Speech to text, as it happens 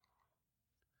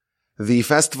The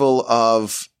festival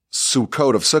of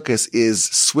Sukkot, of Sukkos, is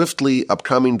swiftly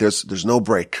upcoming. There's no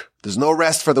break. There's no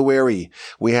rest for the weary.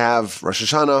 We have Rosh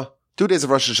Hashanah, 2 days of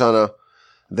Rosh Hashanah.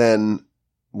 Then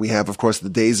we have, of course, the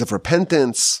days of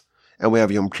repentance, and we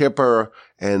have Yom Kippur,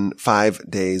 and 5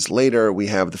 days later we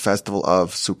have the festival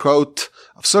of Sukkot,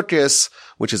 of Sukkos,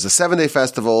 which is a 7-day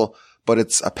festival, but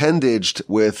it's appendaged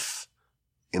with,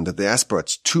 in the diaspora,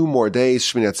 it's 2 more days,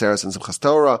 Shmini Atzeres and Simchas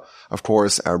Torah. Of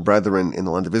course, our brethren in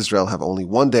the land of Israel have only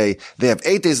 1 day. They have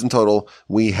 8 days in total.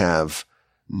 We have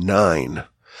 9.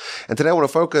 And today I want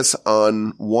to focus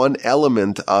on one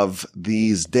element of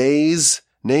these days,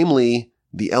 namely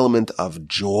the element of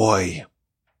joy.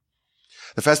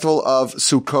 The festival of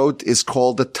Sukkot is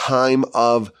called the time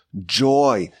of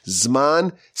joy.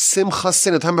 Zman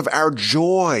Simchasin, the time of our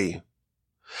joy.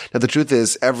 Now, the truth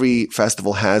is, every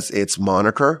festival has its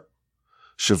moniker.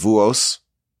 Shavuos,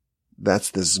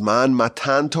 that's the Zman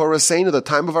Matan Torah Seinu, the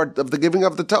time of the giving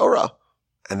of the Torah.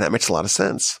 And that makes a lot of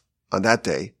sense. On that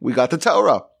day, we got the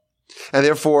Torah. And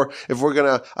therefore, if we're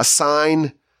going to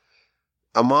assign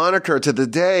a moniker to the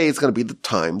day, it's going to be the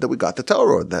time that we got the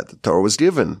Torah, that the Torah was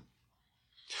given.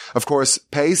 Of course,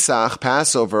 Pesach,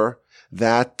 Passover,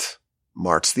 that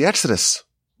marks the Exodus,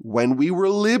 when we were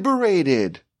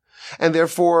liberated. And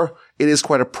therefore, it is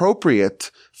quite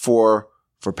appropriate for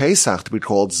Pesach to be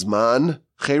called Zman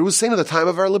Cherusenu, the time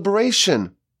of our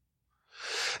liberation.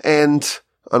 And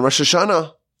on Rosh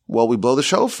Hashanah, well, we blow the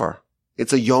shofar.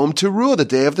 It's a Yom Teruah, the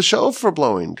day of the shofar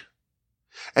blowing.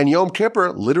 And Yom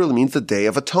Kippur literally means the Day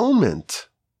of Atonement.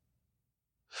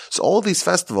 So all these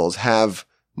festivals have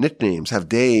nicknames, have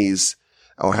days,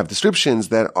 or have descriptions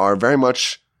that are very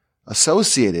much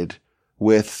associated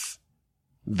with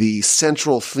the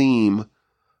central theme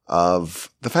of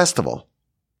the festival.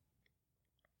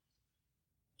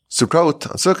 Sukkot,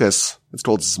 on Sukkos, it's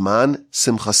called Zman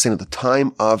Simchasin, the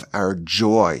time of our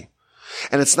joy.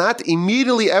 And it's not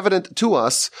immediately evident to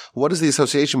us what is the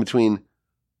association between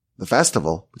the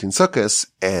festival, between Sukkos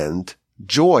and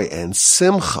joy and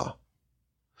Simcha.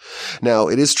 Now,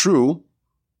 it is true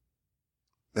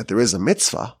that there is a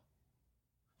mitzvah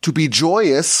to be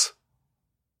joyous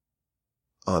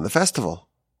on the festival.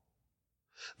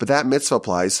 But that mitzvah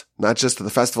applies not just to the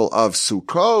festival of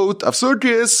Sukkot, of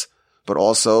Sukkos, but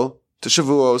also to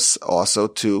Shavuos, also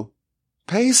to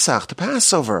Pesach, to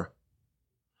Passover.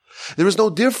 There is no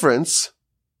difference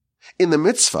in the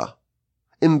mitzvah,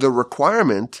 in the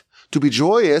requirement to be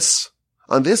joyous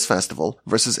on this festival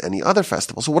versus any other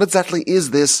festival. So what exactly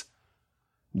is this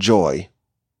joy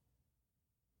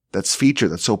that's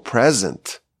featured, that's so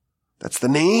present? That's the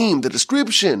name, the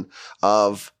description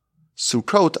of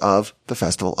Sukkot, of the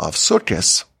festival of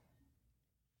Sukkos.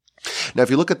 Now, if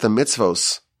you look at the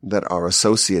mitzvos that are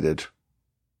associated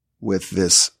with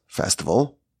this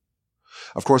festival,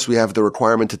 of course, we have the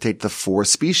requirement to take the 4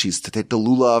 species, to take the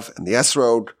lulav and the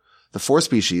esrog, the 4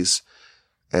 species,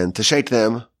 and to shake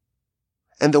them.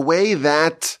 And the way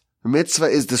that mitzvah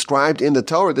is described in the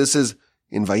Torah, this is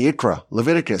in Vayikra,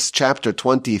 Leviticus chapter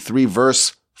 23,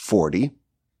 verse 40.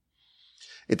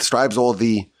 It describes all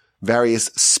the various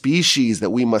species that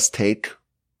we must take.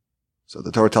 So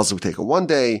the Torah tells us we take it 1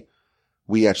 day.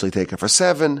 We actually take it for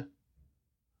 7.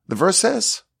 The verse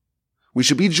says we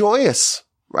should be joyous.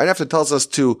 Right after it tells us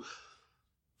to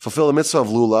fulfill the mitzvah of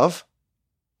lulav,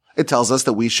 it tells us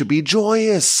that we should be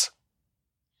joyous.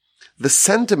 The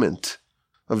sentiment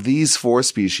of these 4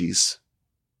 species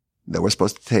that we're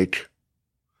supposed to take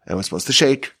and we're supposed to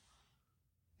shake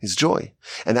is joy.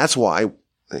 And that's why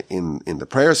in the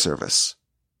prayer service,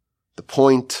 the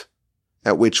point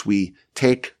at which we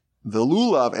take the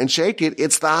lulav and shake it,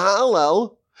 it's the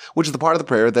Hallel, which is the part of the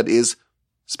prayer that is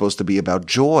supposed to be about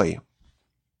joy.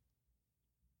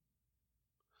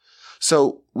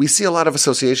 So we see a lot of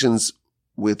associations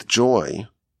with joy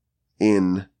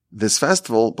in this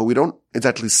festival, but we don't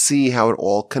exactly see how it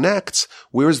all connects.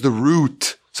 Where is the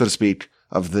root, so to speak,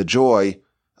 of the joy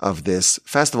of this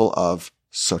festival of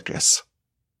Sukkos?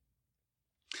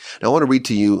 Now I want to read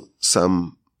to you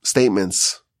some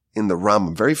statements in the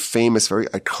Rambam, very famous, very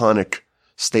iconic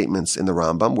statements in the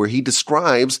Rambam, where he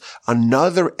describes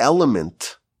another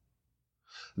element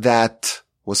that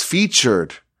was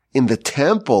featured in the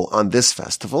temple on this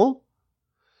festival.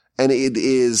 And it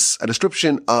is a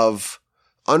description of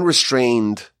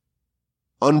unrestrained,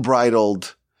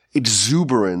 unbridled,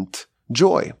 exuberant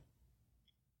joy.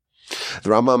 The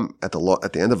Rambam at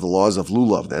the end of the laws of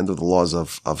Lulav, the end of the laws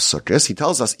of Sukkos, he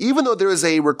tells us, even though there is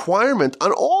a requirement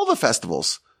on all the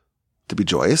festivals to be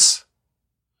joyous,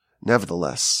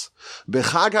 nevertheless,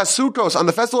 B'chag HaSukkos, on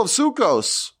the festival of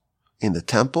Sukkos, in the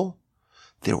temple,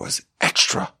 there was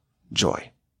extra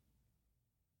joy.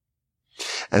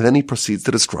 And then he proceeds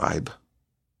to describe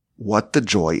what the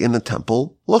joy in the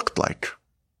temple looked like.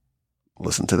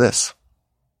 Listen to this.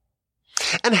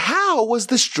 And how was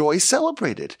this joy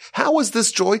celebrated? How was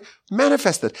this joy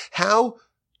manifested? How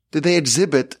did they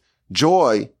exhibit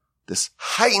joy, this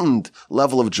heightened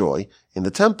level of joy in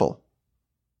the temple?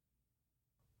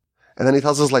 And then he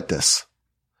tells us like this.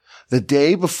 The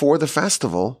day before the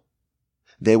festival,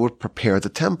 they would prepare the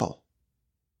temple.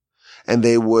 And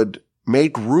they would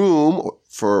make room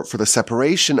for the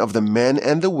separation of the men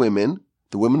and the women.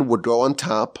 The women would go on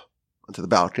top, onto the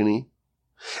balcony,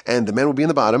 and the men would be in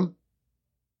the bottom.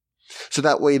 So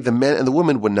that way the men and the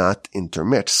women would not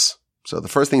intermix. So the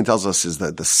first thing he tells us is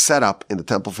that the setup in the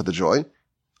temple for the joy.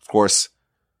 Of course,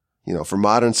 for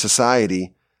modern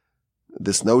society,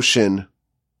 this notion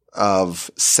of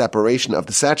separation of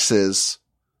the sexes,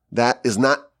 that is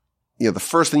not, the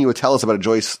first thing you would tell us about a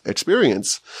joyous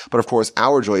experience. But of course,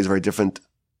 our joy is very different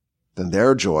than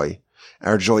their joy.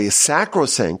 Our joy is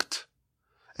sacrosanct,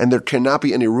 and there cannot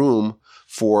be any room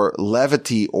for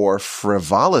levity or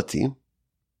frivolity.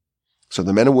 So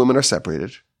the men and women are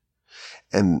separated.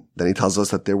 And then he tells us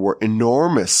that there were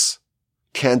enormous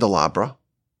candelabra.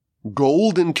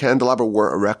 Golden candelabra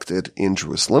were erected in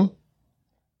Jerusalem.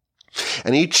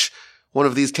 And each one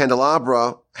of these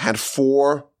candelabra had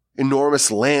 4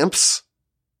 enormous lamps.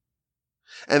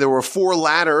 And there were 4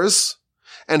 ladders,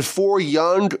 and 4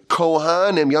 young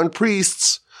Kohanim, young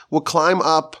priests, would climb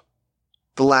up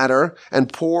the ladder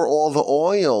and pour all the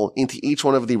oil into each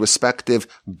one of the respective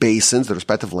basins, the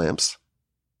respective lamps.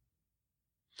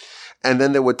 And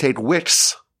then they would take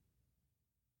wicks.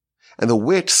 And the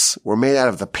wicks were made out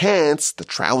of the pants, the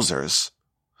trousers,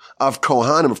 of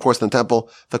Kohanim. Of course, in the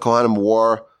temple, the Kohanim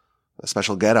wore a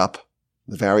special getup,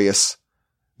 the various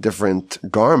different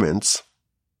garments.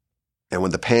 And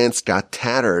when the pants got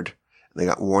tattered, and they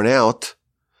got worn out,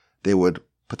 they would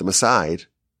put them aside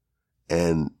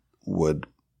and would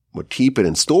keep it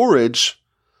in storage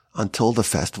until the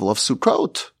festival of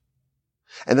Sukkot.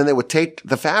 And then they would take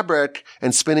the fabric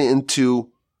and spin it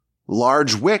into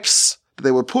large wicks that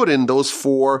they would put in those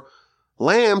 4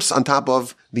 lamps on top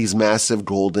of these massive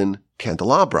golden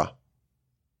candelabra.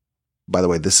 By the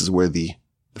way, this is where the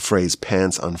phrase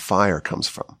pants on fire comes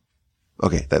from.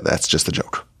 Okay, that's just a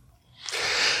joke.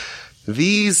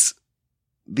 These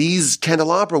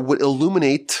candelabra would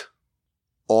illuminate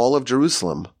all of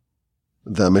Jerusalem,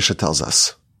 the Mishnah tells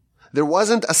us. There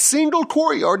wasn't a single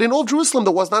courtyard in all of Jerusalem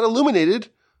that was not illuminated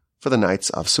for the nights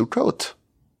of Sukkot.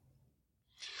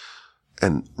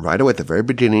 And right away at the very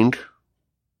beginning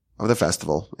of the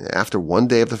festival, after one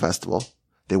day of the festival,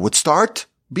 they would start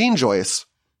being joyous.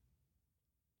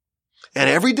 And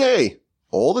every day,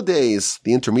 all the days,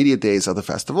 the intermediate days of the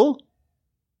festival,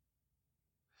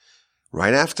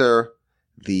 right after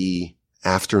the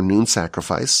afternoon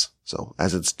sacrifice, so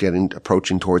as it's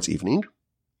approaching towards evening,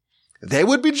 they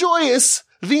would be joyous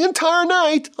the entire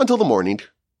night until the morning.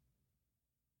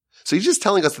 So he's just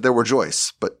telling us that they were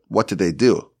joyous, but what did they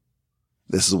do?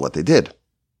 This is what they did.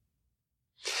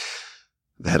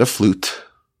 They had a flute,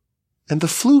 and the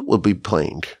flute would be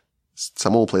playing.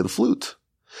 Someone would play the flute,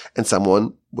 and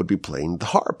someone would be playing the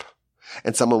harp,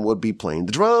 and someone would be playing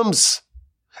the drums.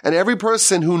 And every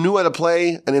person who knew how to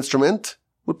play an instrument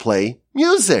would play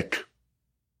music.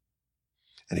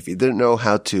 And if you didn't know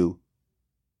how to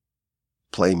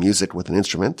play music with an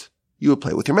instrument, you would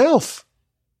play with your mouth.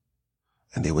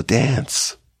 And they would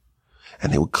dance,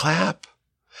 and they would clap,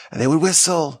 and they would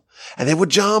whistle, and they would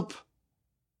jump.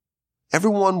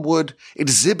 Everyone would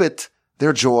exhibit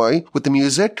their joy with the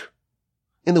music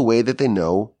in the way that they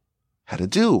know how to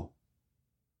do.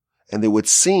 And they would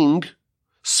sing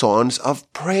songs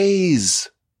of praise.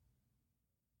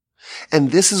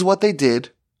 And this is what they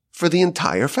did for the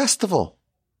entire festival.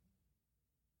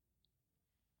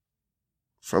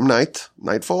 From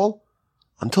nightfall,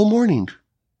 until morning,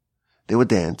 they would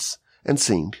dance and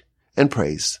sing and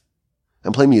praise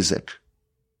and play music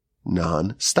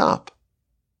non-stop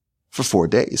for 4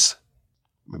 days,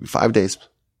 maybe 5 days.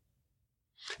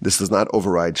 This does not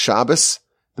override Shabbos,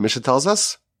 the Mishnah tells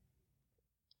us.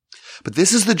 But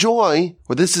this is the joy,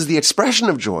 or this is the expression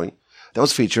of joy that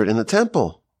was featured in the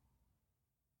temple.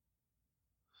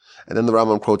 And then the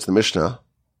Rambam quotes the Mishnah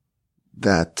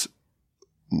that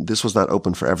this was not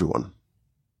open for everyone.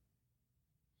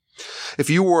 If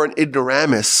you were an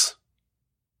ignoramus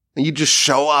and you just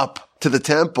show up to the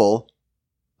temple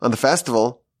on the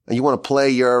festival and you want to play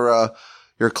your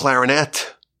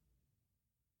clarinet,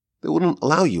 they wouldn't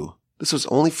allow you. This was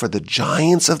only for the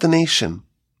giants of the nation.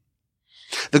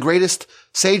 The greatest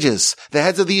sages, the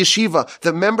heads of the yeshiva,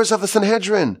 the members of the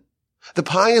Sanhedrin, the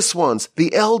pious ones,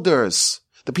 the elders,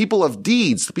 the people of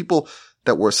deeds, the people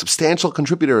that were substantial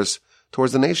contributors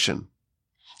towards the nation.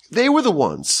 They were the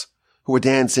ones who were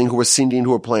dancing, who were singing,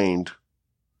 who were playing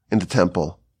in the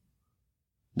temple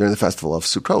during the festival of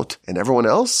Sukkot. And everyone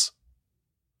else,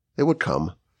 they would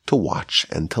come to watch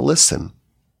and to listen.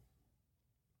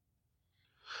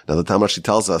 Now the Talmud actually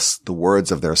tells us the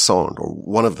words of their song, or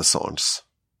one of the songs.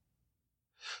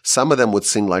 Some of them would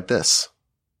sing like this.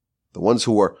 The ones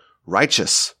who were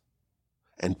righteous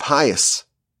and pious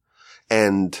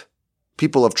and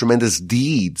people of tremendous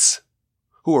deeds,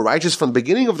 who were righteous from the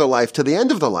beginning of their life to the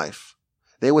end of their life,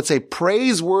 they would say,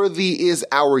 praiseworthy is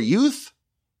our youth,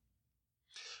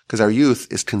 because our youth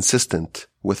is consistent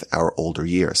with our older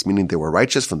years, meaning they were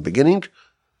righteous from the beginning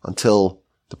until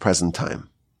the present time.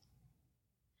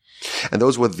 And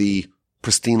those were the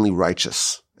pristinely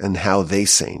righteous and how they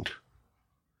sang.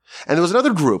 And there was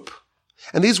another group,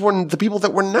 and these were the people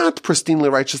that were not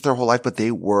pristinely righteous their whole life, but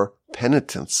they were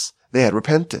penitents. They had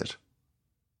repented.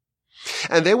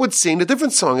 And they would sing a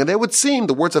different song, and they would sing,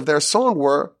 the words of their song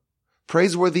were,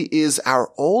 praiseworthy is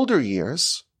our older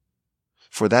years,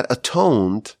 for that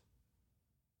atoned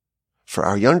for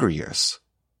our younger years.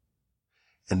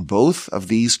 And both of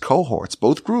these cohorts,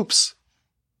 both groups,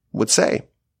 would say,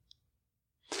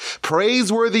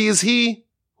 praiseworthy is he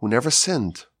who never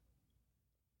sinned.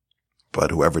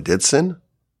 But whoever did sin,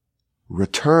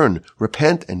 return,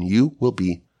 repent, and you will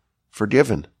be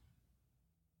forgiven.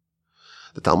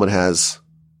 The Talmud has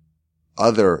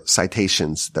other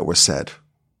citations that were said.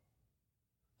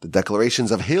 The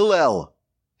declarations of Hillel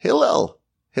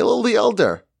the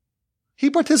elder. He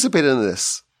participated in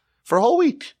this for a whole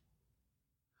week.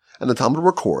 And the Talmud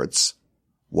records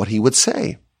what he would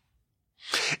say.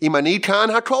 Imani kan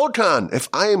hakol kan. If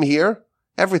I am here,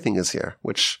 everything is here,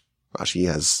 which Rashi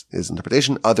has his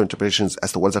interpretation, other interpretations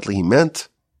as to what exactly he meant.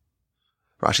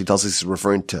 Rashi tells us he's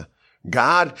referring to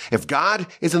God. If God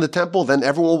is in the temple, then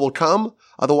everyone will come.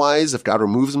 Otherwise, if God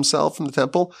removes himself from the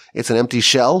temple, it's an empty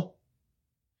shell.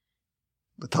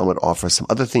 The Talmud offers some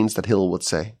other things that Hillel would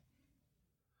say.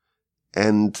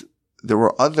 And there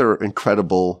were other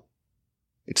incredible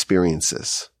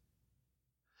experiences.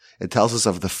 It tells us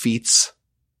of the feats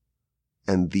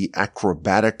and the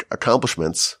acrobatic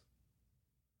accomplishments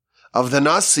of the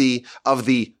Nasi, of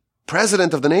the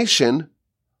president of the nation,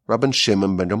 Rabban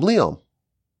Shimon ben Gamliel.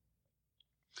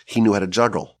 He knew how to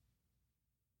juggle.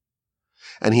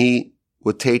 And he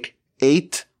would take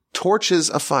 8 torches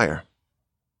of fire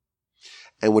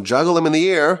and would juggle them in the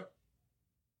air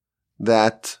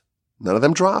that none of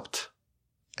them dropped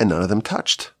and none of them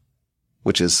touched,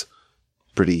 which is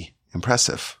pretty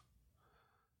impressive.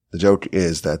 The joke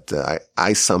is that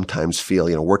I sometimes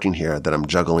feel, working here, that I'm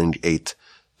juggling 8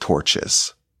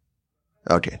 torches.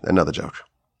 Okay, another joke.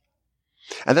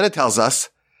 And then it tells us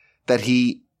that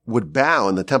he would bow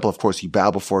in the temple. Of course, he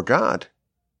bowed before God.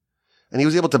 And he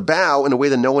was able to bow in a way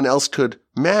that no one else could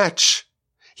match.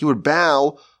 He would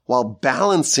bow while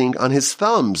balancing on his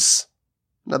thumbs.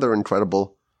 Another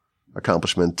incredible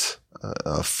accomplishment,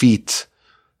 a feat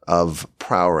of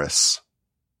prowess.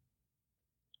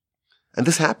 And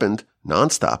this happened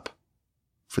nonstop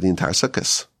for the entire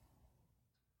Sukkos.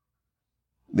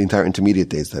 The entire intermediate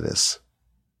days, that is.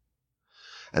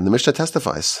 And the Mishnah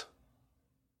testifies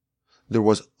there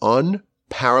was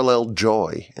unparalleled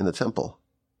joy in the temple.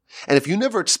 And if you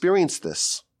never experienced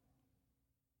this,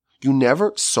 you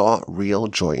never saw real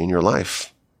joy in your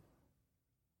life.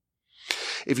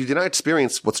 If you did not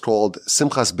experience what's called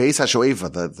Simchas Beis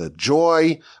HaShoeva, the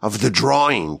joy of the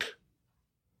drawing,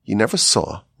 you never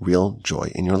saw real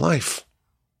joy in your life.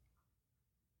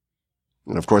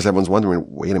 And of course, everyone's wondering,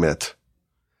 wait a minute.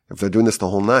 If they're doing this the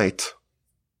whole night,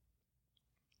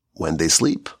 when they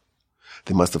sleep,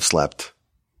 they must have slept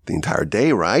the entire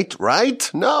day, right?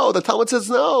 Right? No, the Talmud says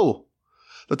no.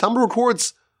 The Talmud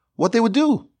records what they would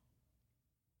do.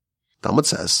 Talmud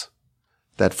says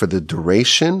that for the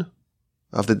duration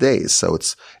of the days, so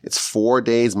it's 4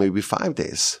 days, maybe 5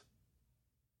 days,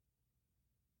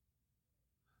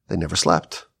 they never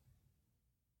slept.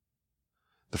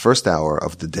 The first hour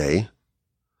of the day,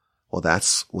 well,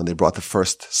 that's when they brought the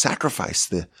first sacrifice,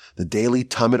 the daily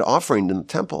Tamid offering in the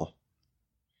temple.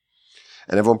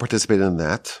 And everyone participated in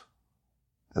that.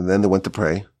 And then they went to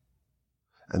pray.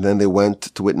 And then they went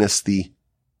to witness the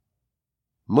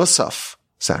Musaf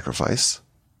sacrifice.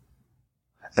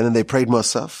 And then they prayed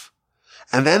Musaf.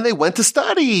 And then they went to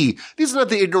study. These are not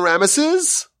the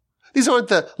ignoramuses. These aren't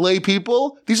the lay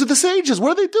people. These are the sages.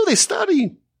 What do? They study.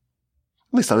 And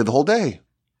they studied the whole day.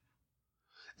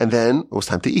 And then it was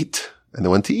time to eat. And they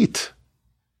went to eat.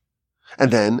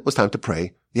 And then it was time to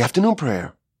pray the afternoon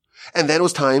prayer. And then it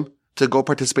was time to go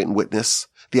participate and witness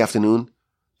the afternoon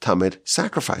tamid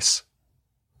sacrifice.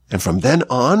 And from then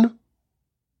on,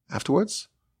 afterwards,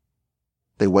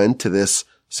 they went to this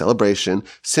celebration,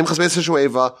 Simchas Beis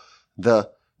HaShoeva,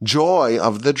 the joy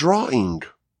of the drawing.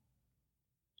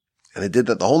 And they did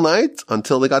that the whole night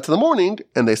until they got to the morning,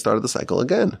 and they started the cycle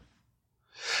again.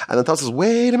 And then Tal says,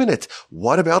 wait a minute,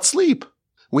 what about sleep?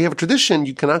 We have a tradition,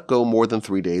 you cannot go more than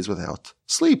 3 days without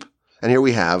sleep. And here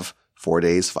we have 4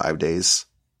 days, 5 days,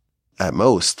 at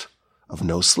most, of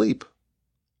no sleep.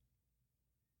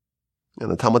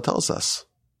 And the Talmud tells us,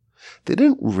 they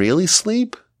didn't really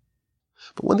sleep,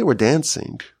 but when they were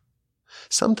dancing,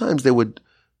 sometimes they would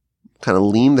kind of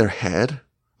lean their head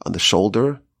on the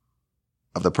shoulder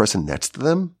of the person next to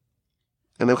them,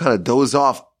 and they would kind of doze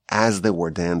off as they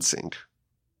were dancing.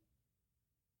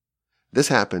 This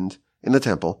happened in the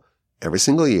temple every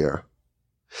single year.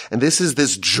 And this is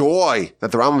this joy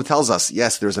that the Rambam tells us,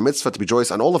 yes, there's a mitzvah to be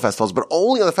joyous on all the festivals, but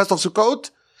only on the festival of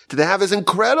Sukkot did they have this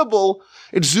incredible,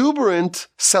 exuberant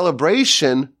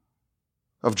celebration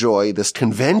of joy, this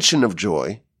convention of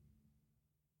joy,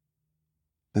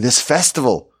 this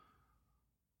festival,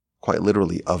 quite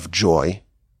literally, of joy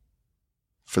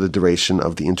for the duration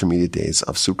of the intermediate days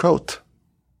of Sukkot.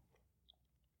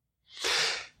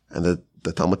 And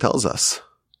the Talmud tells us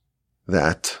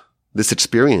that this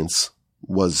experience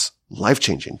was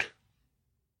life-changing.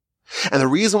 And the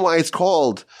reason why it's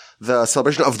called the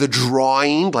celebration of the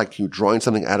drawing, like you drawing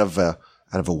something out of a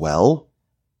well,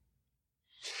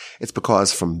 it's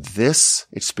because from this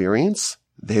experience,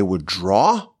 they would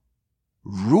draw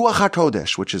Ruach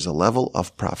HaKodesh, which is a level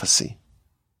of prophecy.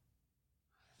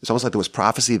 It's almost like there was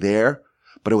prophecy there,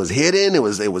 but it was hidden. It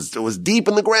was deep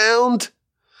in the ground.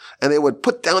 And they would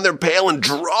put down their pail and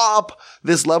drop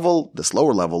this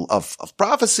lower level of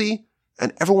prophecy.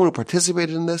 And everyone who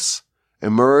participated in this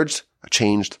emerged a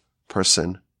changed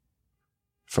person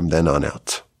from then on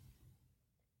out.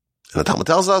 And the Talmud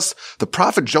tells us the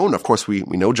prophet Jonah, of course, we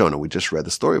know Jonah. We just read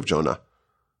the story of Jonah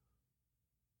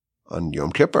on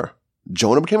Yom Kippur.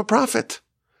 Jonah became a prophet.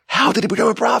 How did he become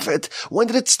a prophet? When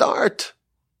did it start?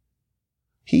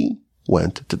 He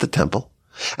went to the temple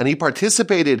and he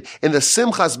participated in the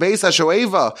Simchas Beis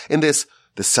HaShoeva, in this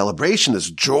celebration, this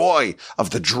joy of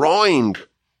the drawing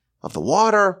of the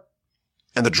water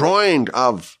and the drawing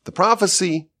of the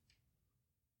prophecy.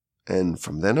 And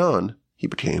from then on, he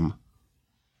became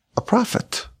a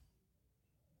prophet.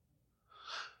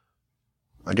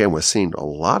 Again, we're seeing a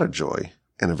lot of joy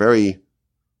and a very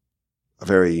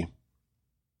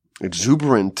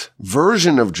exuberant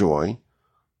version of joy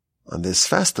on this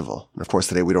festival. And of course,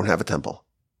 today we don't have a temple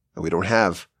and we don't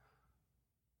have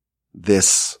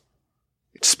this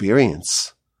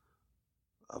experience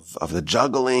of the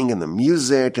juggling and the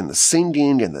music and the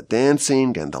singing and the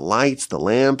dancing and the lights, the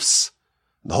lamps,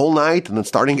 the whole night, and then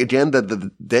starting again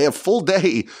the day, a full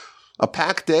day, a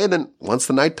packed day. And then once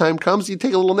the nighttime comes, you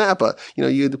take a little nap.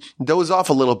 You doze off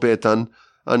a little bit on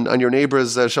your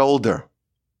neighbor's shoulder.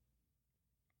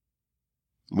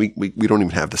 We don't even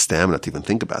have the stamina to even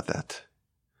think about that.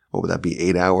 What would that be?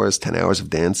 8 hours, 10 hours of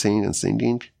dancing and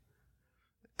singing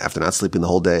after not sleeping the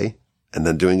whole day and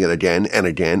then doing it again and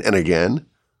again and again.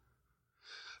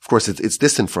 Of course, it's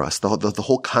distant for us. The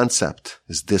whole concept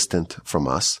is distant from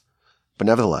us. But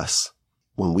nevertheless,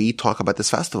 when we talk about this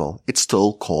festival, it's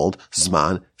still called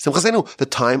Zman Simchasenu, the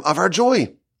time of our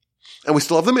joy. And we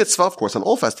still have the mitzvah, of course, on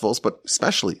all festivals, but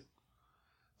especially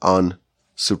on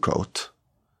Sukkot.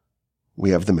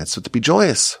 We have the mitzvah to be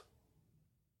joyous.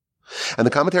 And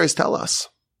the commentaries tell us,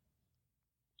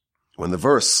 when the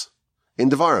verse in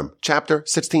Devarim, chapter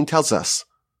 16, tells us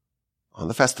on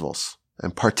the festivals,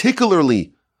 and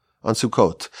particularly on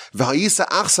Sukkot, V'ha'isa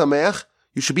ach samech,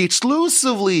 you should be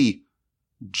exclusively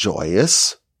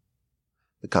joyous.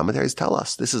 The commentaries tell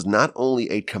us this is not only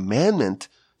a commandment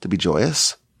to be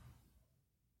joyous,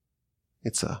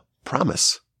 it's a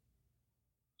promise.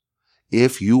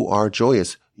 If you are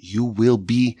joyous, you will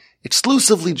be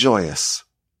exclusively joyous.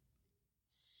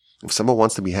 If someone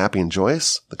wants to be happy and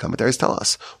joyous, the commentaries tell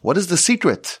us, what is the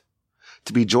secret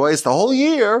to be joyous the whole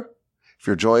year? If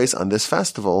you're joyous on this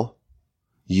festival,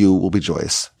 you will be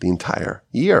joyous the entire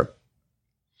year.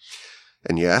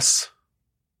 And yes,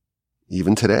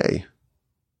 even today,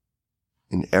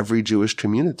 in every Jewish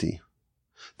community,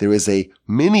 there is a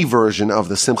mini version of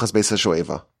the Simchas Beis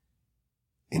HaShoeva.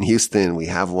 In Houston, we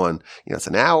have one, it's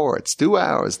an hour, it's 2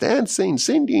 hours, dancing,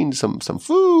 singing, some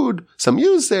food, some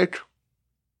music.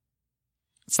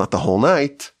 It's not the whole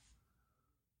night,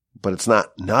 but it's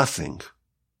not nothing.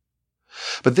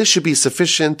 But this should be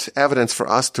sufficient evidence for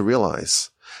us to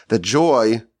realize that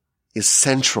joy is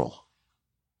central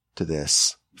to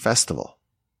this festival.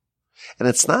 And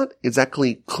it's not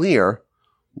exactly clear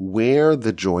where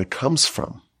the joy comes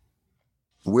from.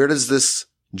 Where does this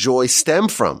joy stem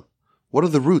from? What are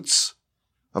the roots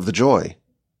of the joy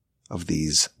of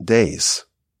these days?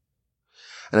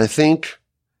 And I think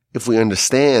if we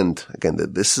understand, again,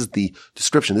 that this is the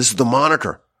description, this is the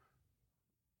moniker,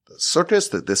 the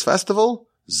Sukkos, this festival,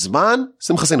 Zman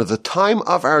Simchasenu, the time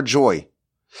of our joy.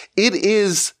 It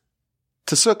is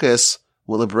to Sukkos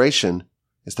what liberation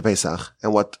is to Pesach,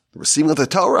 and what the receiving of the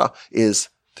Torah is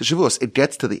to Shavuos. It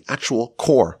gets to the actual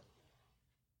core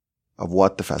of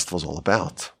what the festival is all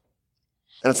about.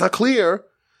 And it's not clear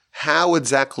how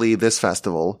exactly this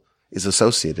festival is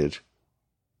associated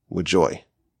with joy.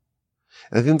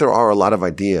 And I think there are a lot of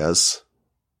ideas.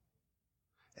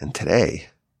 And today,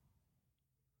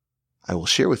 I will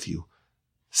share with you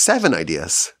 7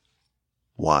 ideas.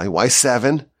 Why? Why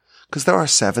 7? Because there are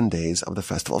 7 days of the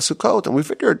festival of Sukkot. And we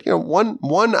figured,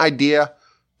 one idea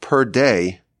per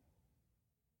day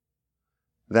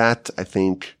that I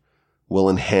think will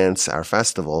enhance our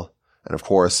festival. And of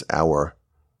course, our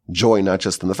joy, not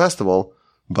just in the festival,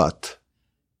 but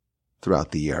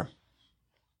throughout the year.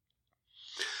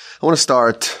 I want to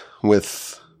start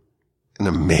with an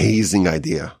amazing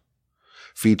idea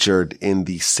featured in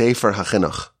the Sefer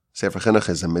HaChinuch. Sefer HaChinuch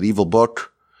is a medieval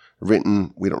book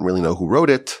written, we don't really know who wrote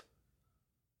it.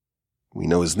 We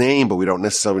know his name, but we don't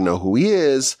necessarily know who he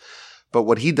is. But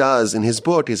what he does in his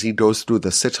book is he goes through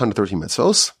the 613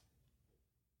 mitzvos,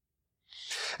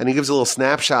 and he gives a little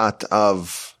snapshot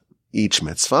of each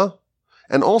mitzvah.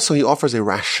 And also he offers a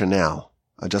rationale,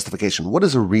 a justification. What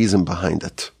is the reason behind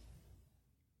it?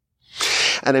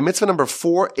 And in mitzvah number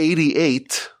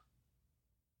 488,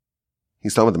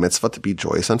 he's talking about the mitzvah to be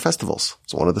joyous on festivals.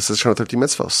 It's one of the 613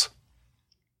 mitzvahs.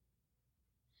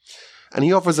 And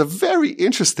he offers a very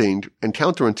interesting and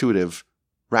counterintuitive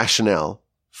rationale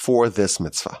for this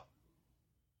mitzvah.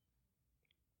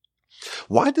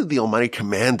 Why did the Almighty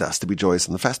command us to be joyous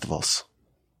in the festivals?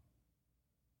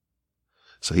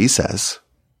 So he says,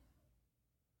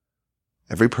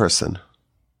 every person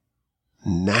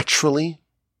naturally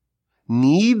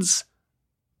needs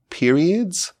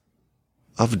periods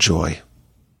of joy.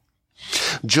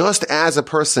 Just as a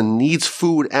person needs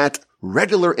food at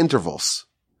regular intervals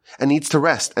and needs to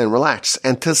rest and relax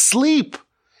and to sleep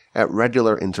at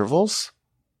regular intervals.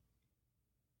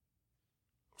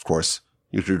 Of course,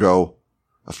 you could go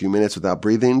a few minutes without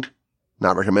breathing,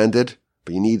 not recommended,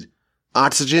 but you need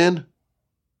oxygen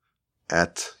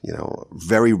at,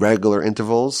 very regular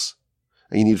intervals.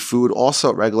 And you need food also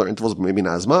at regular intervals, but maybe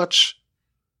not as much.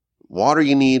 Water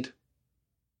you need.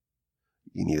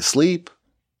 You need to sleep.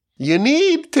 You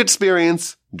need to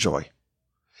experience joy.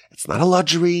 It's not a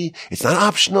luxury. It's not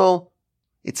optional.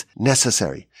 It's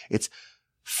necessary. It's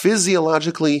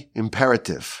physiologically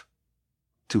imperative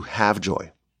to have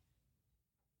joy.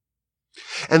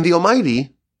 And the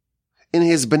Almighty, in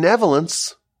his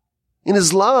benevolence, in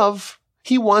his love,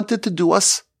 he wanted to do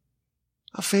us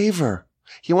a favor.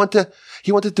 He wanted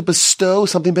to bestow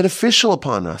something beneficial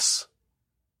upon us.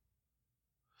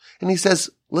 And he says,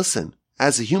 listen,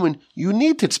 as a human, you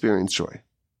need to experience joy.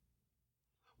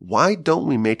 Why don't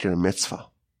we make it a mitzvah?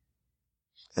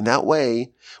 And that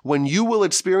way, when you will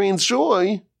experience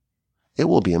joy, it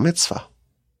will be a mitzvah.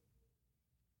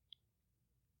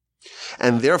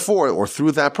 And therefore, or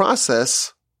through that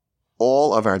process,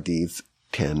 all of our deeds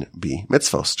can be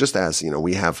mitzvos. Just as,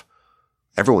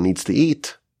 everyone needs to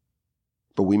eat,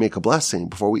 but we make a blessing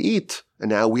before we eat. And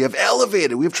now we have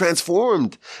elevated, we have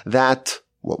transformed that,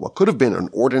 what could have been an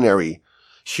ordinary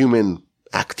human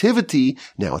activity,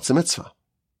 now it's a mitzvah.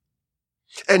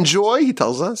 And joy, he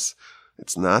tells us,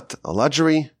 it's not a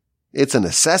luxury. It's a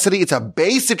necessity. It's a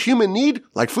basic human need,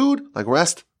 like food, like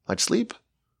rest, like sleep.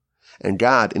 And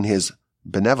God, in his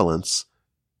benevolence,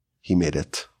 he made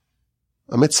it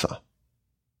a mitzvah.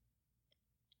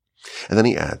 And then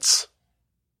he adds,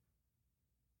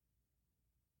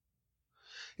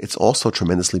 it's also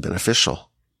tremendously beneficial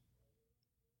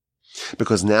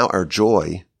because now our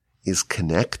joy is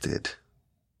connected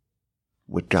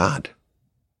with God.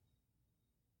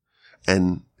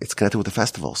 And it's connected with the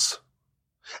festivals.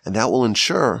 And that will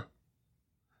ensure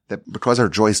that because our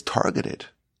joy is targeted,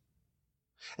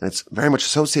 and it's very much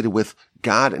associated with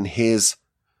God and his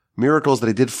miracles that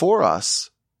he did for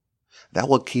us, that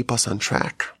will keep us on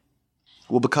track.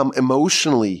 We'll become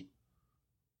emotionally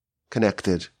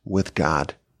connected with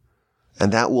God.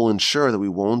 And that will ensure that we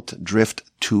won't drift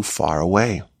too far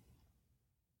away.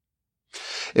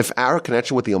 If our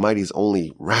connection with the Almighty is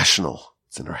only rational,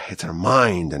 it's in our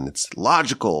mind and it's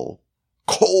logical,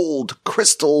 cold,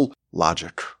 crystal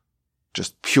logic,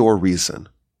 just pure reason,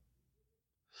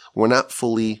 we're not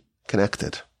fully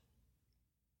connected.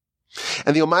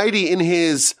 And the Almighty, in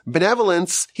his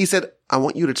benevolence, he said, I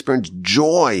want you to experience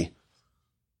joy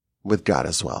with God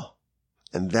as well.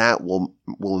 And that will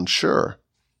ensure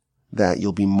that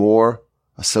you'll be more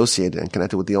associated and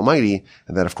connected with the Almighty.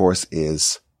 And that, of course,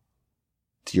 is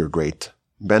to your great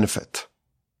benefit.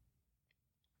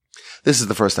 This is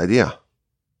the first idea.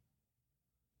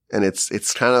 And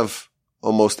it's kind of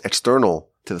almost external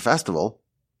to the festival.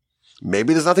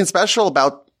 Maybe there's nothing special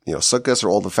about, Sukkos or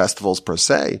all the festivals per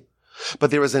se,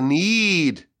 but there is a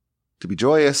need to be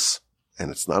joyous, and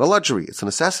it's not a luxury. It's a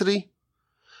necessity.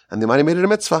 And the Almighty made it a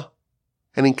mitzvah,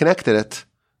 and he connected it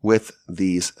with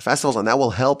these festivals, and that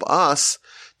will help us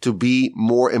to be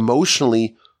more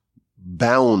emotionally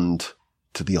bound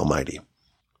to the Almighty.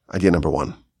 Idea number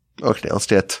one. Okay, let's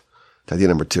get to idea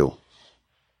number two.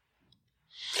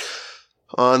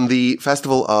 On the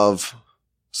festival of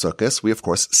Sukkos, we of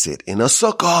course sit in a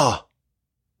sukkah.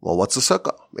 Well, what's a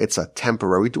sukkah? It's a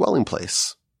temporary dwelling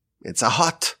place. It's a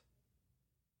hut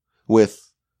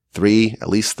with at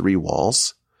least three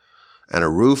walls and a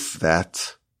roof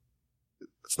that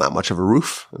it's not much of a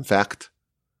roof. In fact,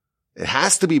 it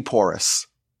has to be porous.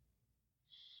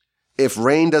 If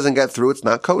rain doesn't get through, it's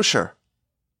not kosher.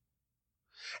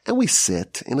 And we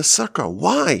sit in a sukkah.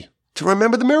 Why? To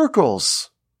remember the miracles.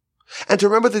 And to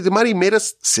remember that the Almighty made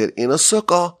us sit in a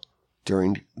sukkah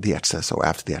during the Exodus or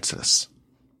after the Exodus.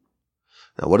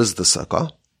 Now, what is the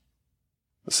sukkah?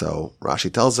 So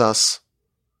Rashi tells us,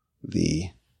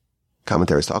 the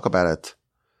commentaries talk about it.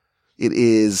 It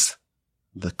is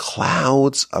the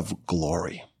clouds of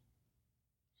glory.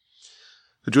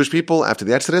 The Jewish people, after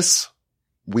the Exodus,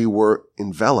 we were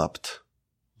enveloped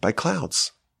by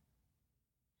clouds.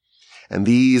 And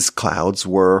these clouds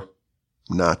were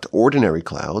not ordinary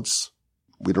clouds.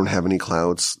 We don't have any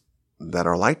clouds that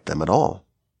are like them at all.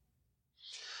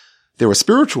 They were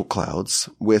spiritual clouds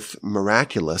with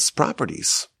miraculous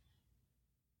properties.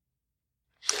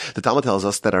 The Talmud tells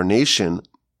us that our nation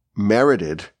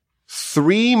merited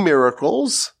 3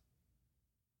 miracles,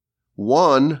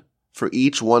 one for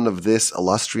each one of this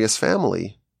illustrious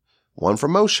family, one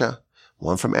from Moshe,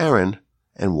 one from Aaron,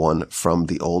 and one from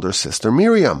the older sister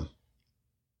Miriam.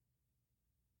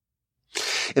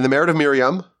 In the merit of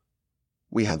Miriam,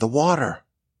 we had the water.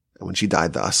 And when she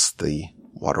died thus, the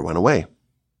water went away.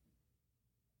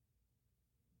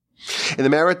 In the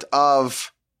merit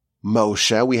of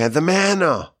Moshe, we had the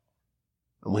manna.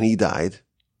 And when he died,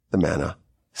 the manna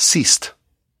ceased.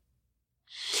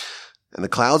 And the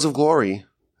clouds of glory,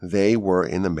 they were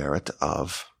in the merit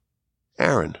of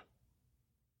Aaron.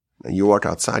 And you walk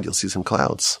outside, you'll see some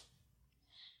clouds.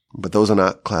 But those are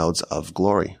not clouds of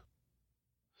glory.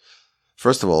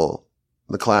 First of all,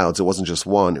 the clouds, it wasn't just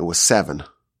one, it was 7.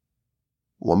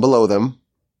 One below them,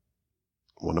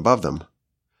 one above them,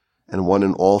 and one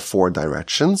in all 4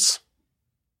 directions.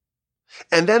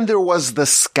 And then there was the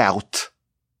scout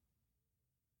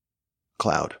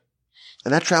cloud,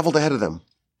 and that traveled ahead of them.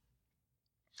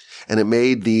 And it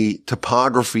made the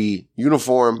topography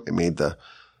uniform.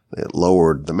 It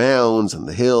lowered the mounds and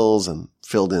the hills and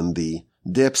filled in the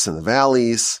dips and the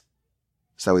valleys.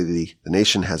 So that way the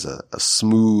nation has a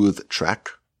smooth trek.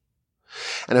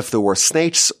 And if there were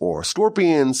snakes or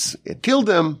scorpions, it killed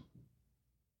them.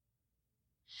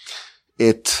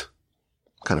 It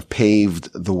kind of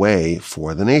paved the way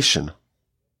for the nation.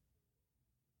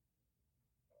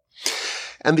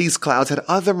 And these clouds had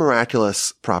other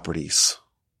miraculous properties.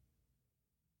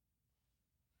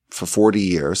 For 40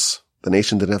 years, the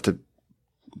nation didn't have to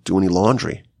do any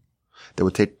laundry. They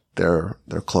would take their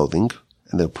clothing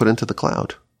and they would put it into the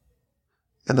cloud.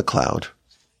 And the cloud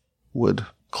would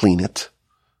clean it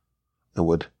and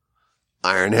would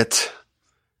iron it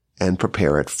and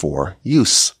prepare it for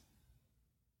use.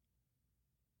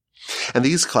 And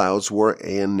these clouds were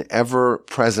an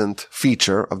ever-present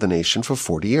feature of the nation for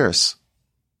 40 years.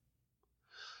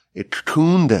 It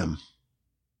cocooned them.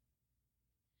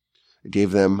 It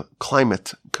gave them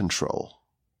climate control.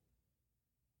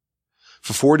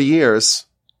 For 40 years,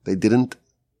 they didn't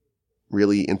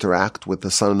really interact with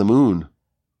the sun and the moon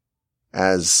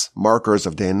as markers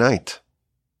of day and night.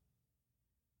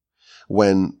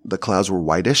 When the clouds were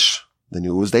whitish, they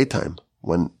knew it was daytime.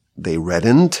 When they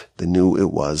reddened, they knew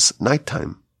it was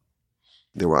nighttime.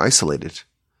 They were isolated.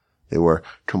 They were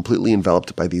completely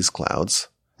enveloped by these clouds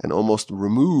and almost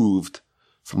removed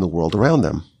from the world around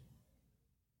them.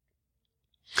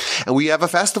 And we have a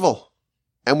festival,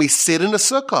 and we sit in a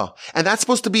sukkah, and that's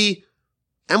supposed to be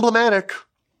emblematic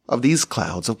of these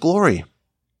clouds of glory.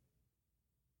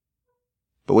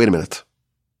 But wait a minute.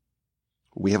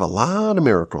 We have a lot of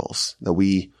miracles that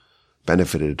we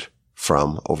benefited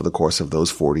from over the course of those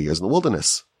 40 years in the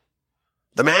wilderness.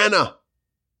 The manna.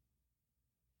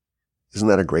 Isn't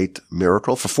that a great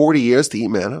miracle? For 40 years to eat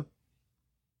manna?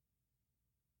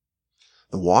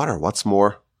 The water, what's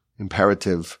more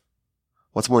imperative?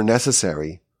 What's more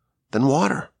necessary than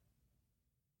water?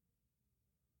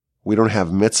 We don't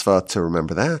have mitzvah to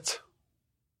remember that.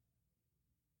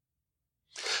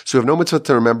 So we have no mitzvah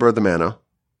to remember the manna.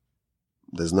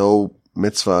 There's no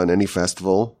mitzvah in any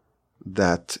festival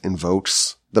that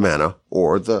invokes the manna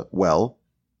or the well.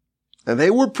 And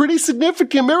they were pretty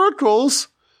significant miracles.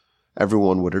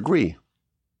 Everyone would agree.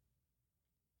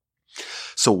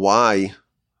 So why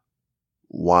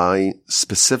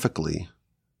specifically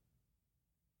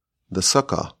the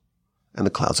sukkah and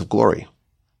the clouds of glory?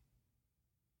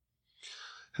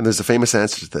 And there's a famous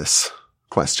answer to this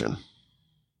question.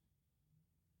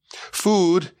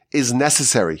 Food is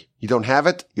necessary. You don't have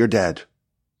it, you're dead.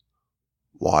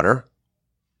 Water,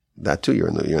 that too, you're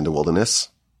in the wilderness.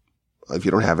 If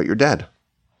you don't have it, you're dead.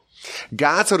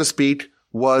 God, so to speak,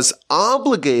 was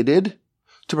obligated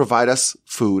to provide us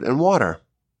food and water.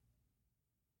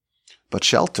 But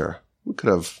shelter, we could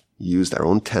have used our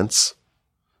own tents.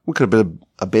 We could have been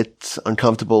a bit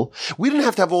uncomfortable. We didn't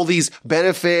have to have all these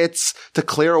benefits to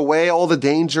clear away all the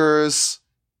dangers,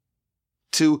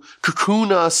 to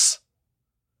cocoon us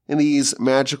in these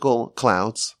magical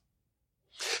clouds.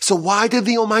 So why did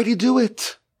the Almighty do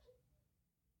it?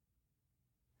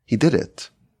 He did it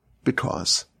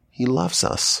because He loves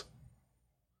us.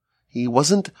 He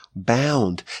wasn't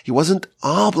bound. He wasn't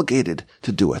obligated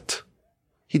to do it.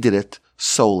 He did it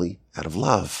solely out of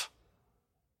love.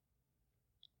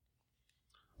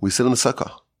 We sit in the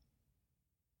sukkah.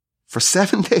 For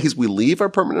 7 days, we leave our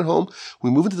permanent home.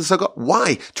 We move into the sukkah.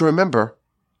 Why? To remember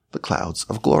the clouds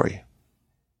of glory.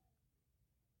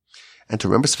 And to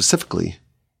remember specifically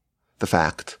the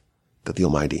fact that the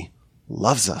Almighty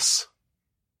loves us.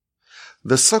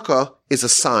 The sukkah is a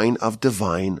sign of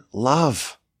divine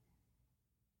love.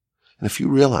 And if you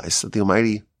realize that the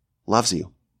Almighty loves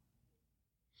you,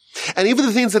 and even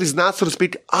the things that He's not, so to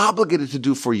speak, obligated to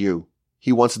do for you,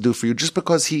 He wants to do for you just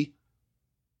because He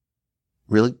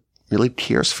really, really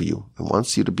cares for you and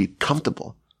wants you to be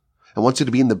comfortable and wants you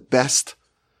to be in the best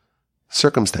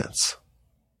circumstance.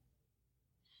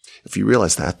 If you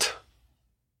realize that,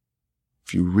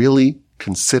 if you really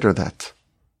consider that,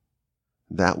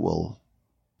 that will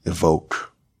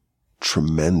evoke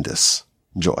tremendous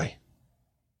joy.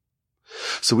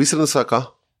 So we sit in the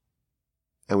sukkah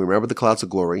and we remember the clouds of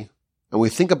glory and we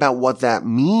think about what that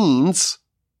means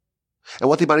and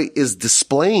what the Almighty is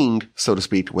displaying, so to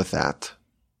speak, with that.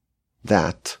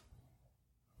 That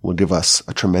will give us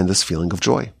a tremendous feeling of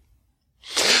joy.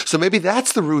 So maybe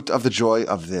that's the root of the joy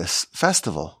of this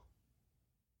festival.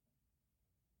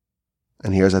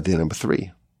 And here's idea number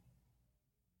 3.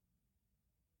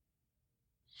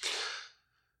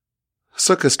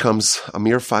 Sukkot comes a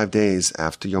mere 5 days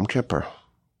after Yom Kippur.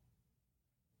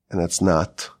 And that's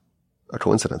not a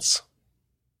coincidence.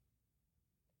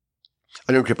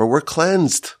 On Yom Kippur, we're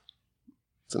cleansed.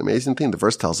 It's an amazing thing. The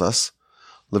verse tells us,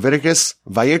 Leviticus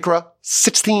Vayikra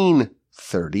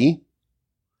 16:30.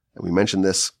 And we mention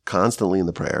this constantly in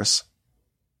the prayers.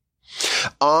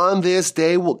 On this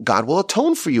day, God will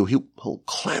atone for you. He'll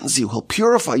cleanse you. He'll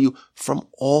purify you from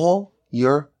all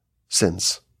your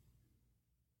sins.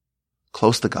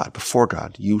 Close to God, before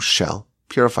God, you shall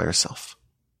purify yourself.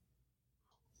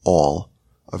 All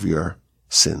of your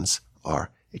sins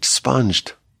are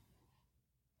expunged.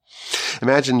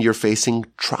 Imagine you're facing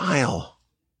trial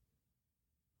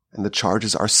and the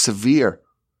charges are severe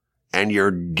and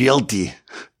you're guilty.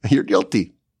 You're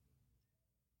guilty.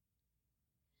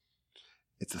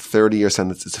 It's a 30-year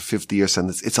sentence. It's a 50-year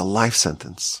sentence. It's a life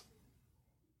sentence.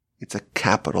 It's a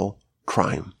capital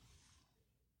crime.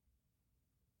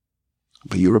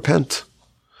 But you repent.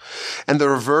 And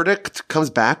the verdict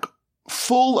comes back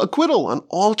full acquittal on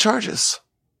all charges.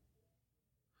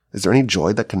 Is there any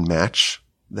joy that can match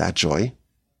that joy?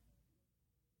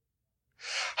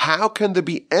 How can there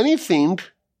be anything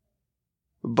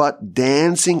but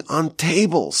dancing on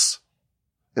tables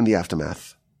in the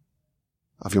aftermath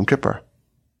of Yom Kippur?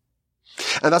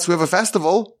 And thus we have a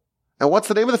festival. And what's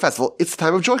the name of the festival? It's the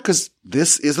time of joy, because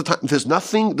this is the time.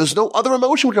 There's no other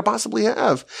emotion we could possibly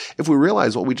have if we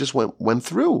realize what we just went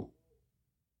through.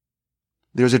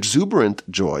 There's exuberant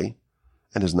joy,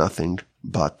 and there's nothing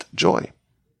but joy.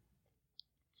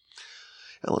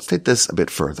 Now let's take this a bit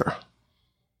further.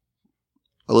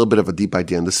 A little bit of a deep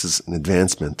idea, and this is an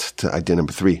advancement to idea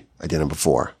number 3, idea number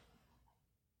 4.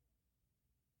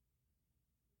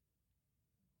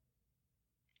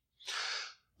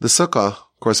 The sukkah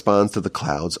corresponds to the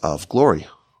clouds of glory.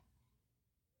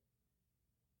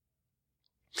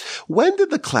 When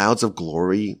did the clouds of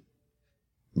glory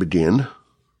begin?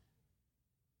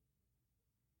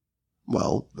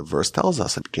 Well, the verse tells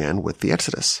us it began with the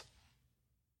Exodus.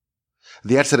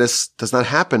 The Exodus does not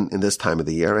happen in this time of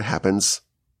the year. It happens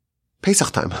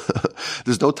Pesach time.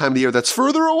 There's no time of the year that's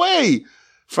further away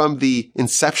from the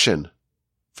inception,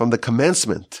 from the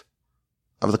commencement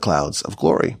of the clouds of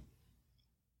glory.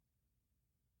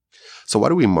 So why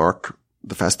do we mark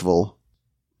the festival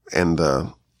and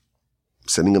the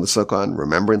sitting in the sukkah and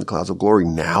remembering the clouds of glory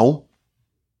now?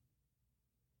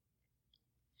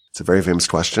 It's a very famous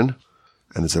question,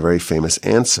 and it's a very famous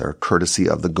answer, courtesy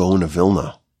of the Gaon of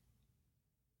Vilna.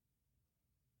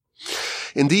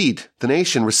 Indeed, the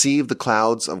nation received the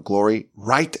clouds of glory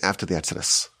right after the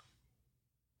Exodus.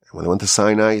 And when they went to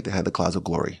Sinai, they had the clouds of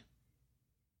glory.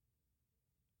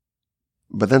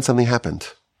 But then something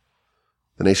happened.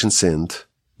 The nation sinned,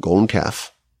 golden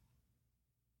calf,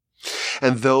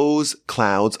 and those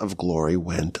clouds of glory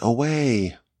went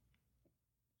away.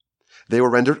 They were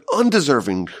rendered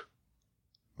undeserving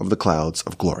of the clouds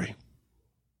of glory.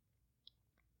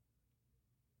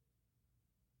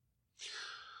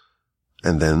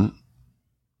 And then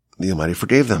the Almighty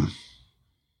forgave them.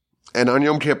 And on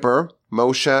Yom Kippur,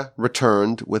 Moshe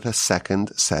returned with a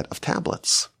second set of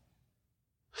tablets.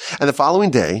 And the following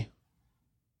day,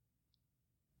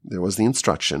 there was the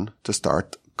instruction to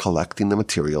start collecting the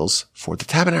materials for the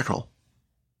tabernacle.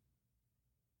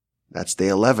 That's day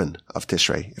 11 of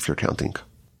Tishrei, if you're counting.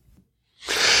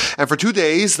 And for 2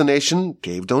 days, the nation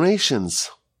gave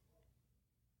donations.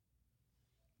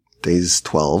 Days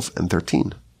 12 and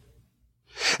 13.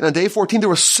 And on day 14, there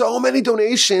were so many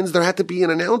donations, there had to be an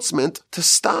announcement to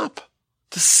stop,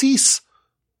 to cease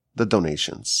the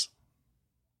donations.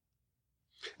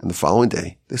 And the following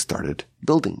day, they started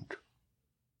building.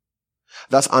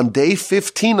 Thus, on day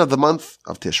 15 of the month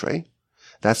of Tishrei,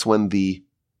 that's when the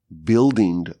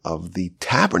building of the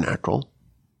tabernacle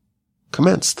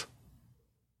commenced.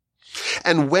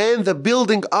 And when the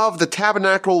building of the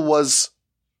tabernacle was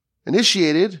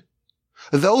initiated,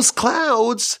 those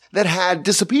clouds that had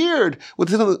disappeared with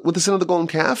the sin of the golden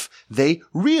calf, they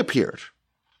reappeared.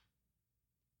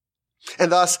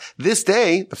 And thus, this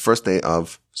day, the first day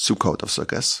of Sukkot, of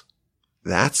Sukkos,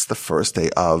 that's the first day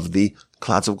of the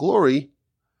clouds of glory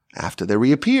after they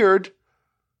reappeared,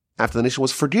 after the nation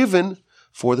was forgiven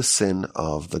for the sin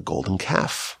of the golden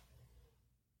calf.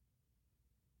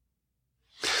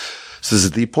 So this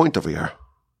is the point over here.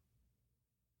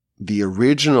 The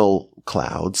original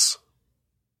clouds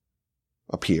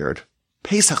appeared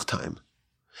Pesach time.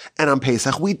 And on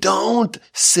Pesach, we don't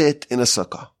sit in a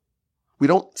sukkah. We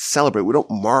don't celebrate. We don't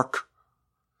mark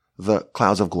the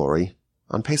clouds of glory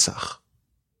on Pesach.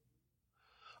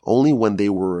 Only when they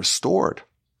were restored,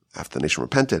 after the nation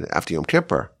repented, after Yom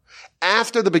Kippur,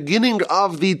 after the beginning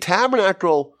of the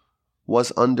tabernacle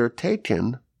was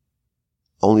undertaken,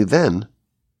 only then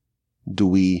do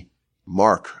we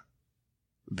mark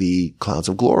the clouds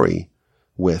of glory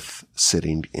with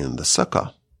sitting in the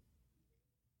sukkah.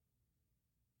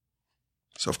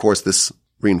 So, of course, this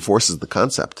reinforces the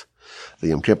concept that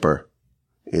Yom Kippur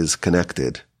is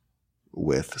connected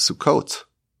with Sukkot.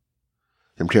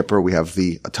 Yom Kippur, we have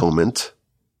the atonement.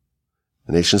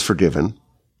 The nation's forgiven.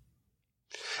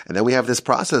 And then we have this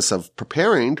process of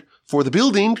preparing for the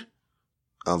building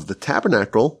of the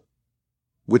tabernacle,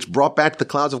 which brought back the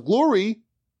clouds of glory,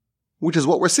 which is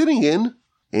what we're sitting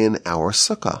in our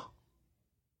sukkah.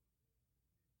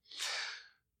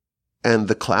 And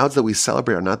the clouds that we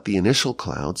celebrate are not the initial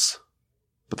clouds,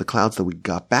 but the clouds that we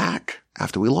got back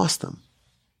after we lost them.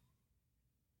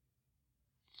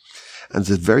 And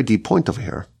there's a very deep point over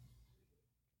here.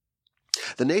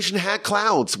 The nation had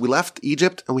clouds. We left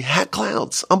Egypt and we had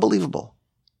clouds. Unbelievable.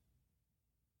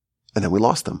 And then we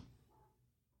lost them.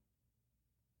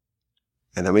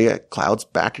 And then we get clouds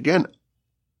back again.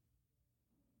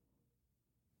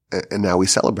 And now we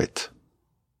celebrate.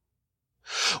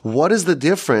 What is the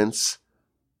difference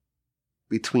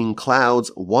between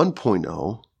clouds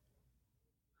 1.0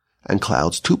 and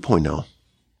clouds 2.0?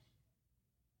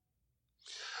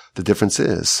 The difference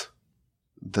is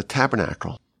the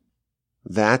tabernacle.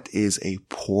 That is a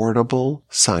portable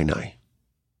Sinai.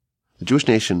 The Jewish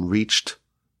nation reached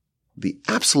the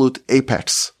absolute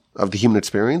apex of the human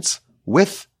experience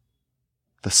with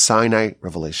the Sinai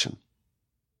revelation.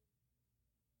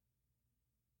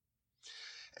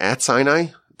 At Sinai,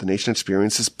 the nation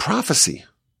experiences prophecy.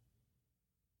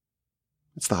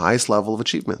 It's the highest level of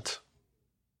achievement.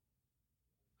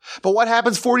 But what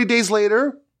happens 40 days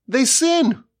later? They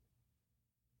sin.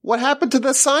 What happened to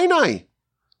the Sinai?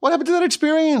 What happened to that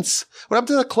experience? What happened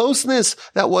to the closeness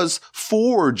that was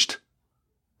forged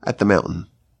at the mountain?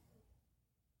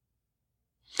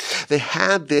 They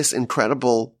had this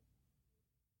incredible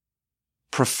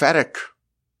prophetic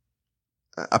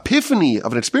epiphany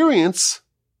of an experience,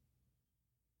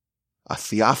 a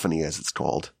theophany as it's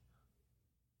called,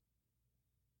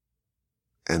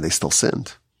 and they still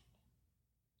sinned.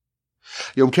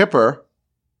 Yom Kippur,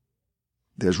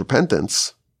 there's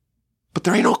repentance, but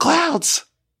there ain't no clouds.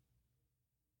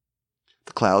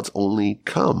 The clouds only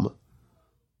come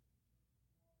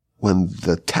when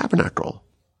the tabernacle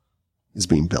is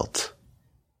being built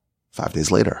 5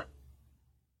 days later.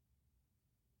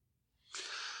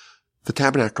 The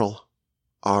tabernacle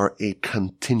are a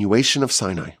continuation of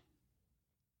Sinai.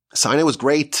 Sinai was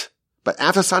great, but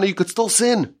after Sinai you could still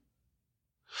sin.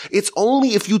 It's only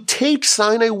if you take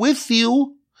Sinai with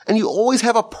you and you always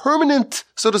have a permanent,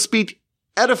 so to speak,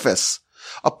 edifice,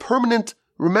 a permanent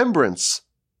remembrance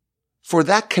for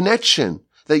that connection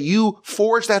that you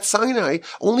forged that Sinai.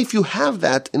 Only if you have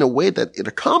that in a way that it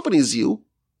accompanies you,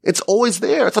 it's always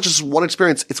there. It's not just one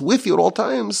experience. It's with you at all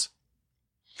times.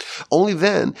 Only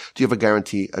then do you have a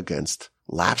guarantee against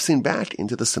lapsing back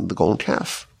into the sin of the golden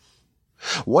calf.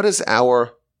 What is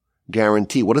our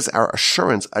guarantee? What is our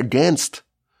assurance against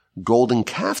golden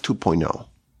calf 2.0?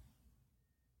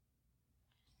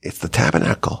 It's the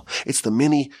tabernacle. It's the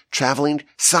mini traveling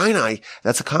Sinai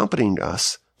that's accompanying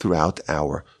us throughout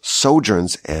our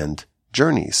sojourns and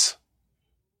journeys.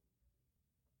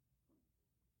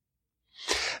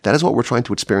 That is what we're trying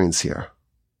to experience here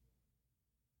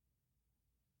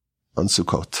on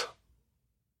Sukkot.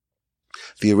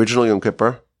 The original Yom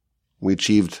Kippur, we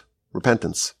achieved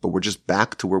repentance, but we're just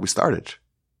back to where we started.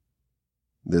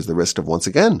 There's the risk of once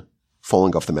again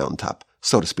falling off the mountaintop,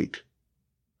 so to speak.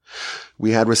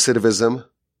 We had recidivism.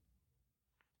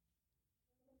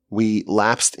 We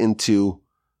lapsed into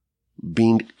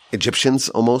being Egyptians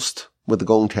almost with the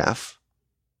golden calf.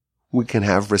 We can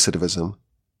have recidivism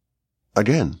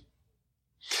again.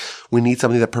 We need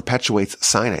something that perpetuates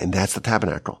Sinai, and that's the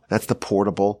tabernacle. That's the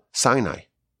portable Sinai.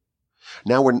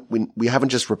 Now we haven't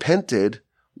just repented,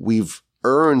 we've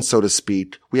earned, so to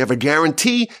speak, we have a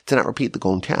guarantee to not repeat the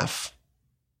golden calf.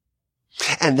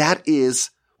 And that is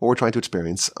what we're trying to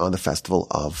experience on the festival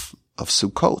of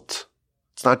Sukkot.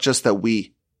 It's not just that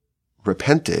we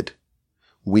repented,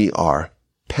 we are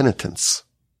penitents.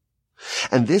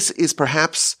 And this is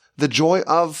perhaps the joy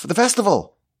of the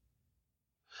festival.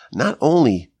 Not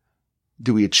only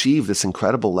do we achieve this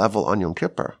incredible level on Yom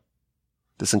Kippur,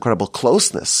 this incredible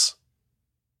closeness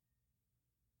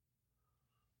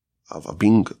of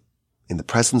being in the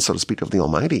presence, so to speak, of the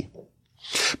Almighty,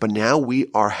 but now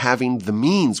we are having the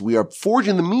means, we are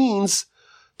forging the means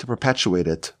to perpetuate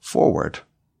it forward.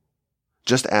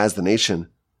 Just as the nation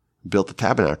built the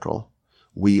tabernacle,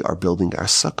 we are building our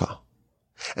sukkah.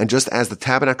 And just as the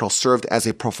tabernacle served as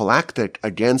a prophylactic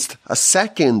against a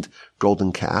second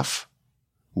golden calf,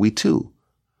 we too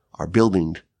are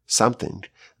building something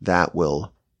that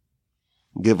will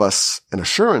give us an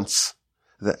assurance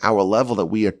that our level that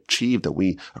we achieved, that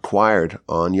we acquired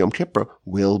on Yom Kippur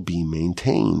will be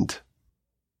maintained.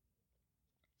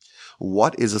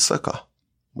 What is a sukkah?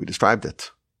 We described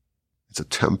it. It's a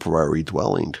temporary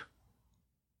dwelling.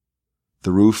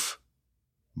 The roof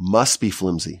must be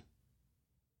flimsy.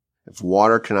 If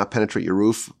water cannot penetrate your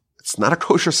roof, it's not a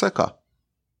kosher sukkah.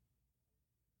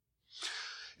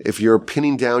 If you're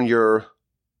pinning down your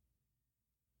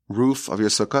roof of your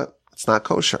sukkah, it's not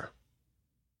kosher.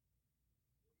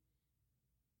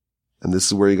 And this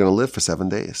is where you're going to live for 7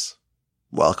 days.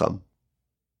 Welcome.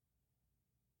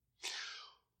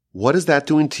 What is that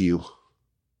doing to you?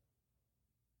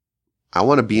 I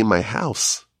want to be in my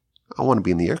house. I want to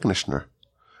be in the air conditioner.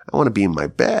 I want to be in my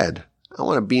bed. I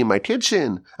want to be in my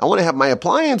kitchen. I want to have my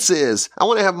appliances. I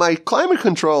want to have my climate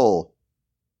control.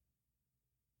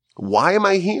 Why am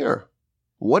I here?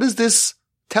 What is this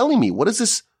telling me? What is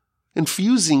this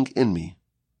infusing in me?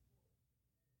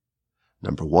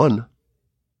 Number one,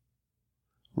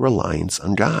 reliance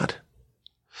on God.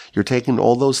 You're taking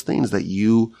all those things that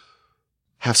you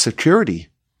have security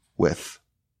with.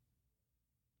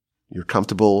 Your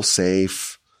comfortable,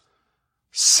 safe,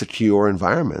 secure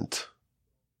environment.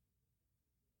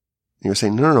 And you're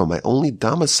saying, no, my only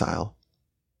domicile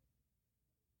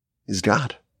is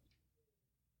God.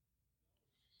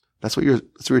 That's what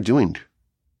you're doing.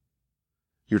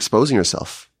 You're exposing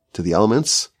yourself to the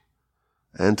elements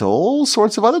and to all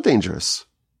sorts of other dangers.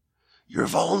 You're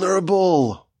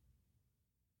vulnerable.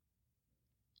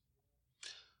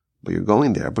 But you're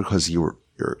going there because you're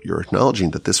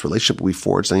acknowledging that this relationship we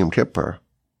forged on Yom Kippur,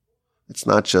 it's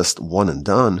not just one and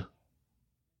done.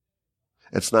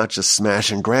 It's not just smash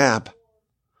and grab.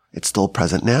 It's still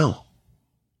present now.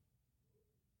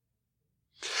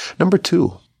 Number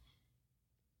two,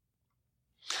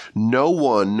 No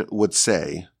one would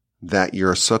say that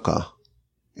your sukkah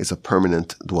is a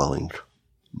permanent dwelling.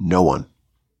 No one.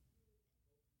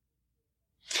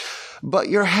 But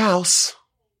your house,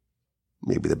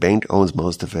 maybe the bank owns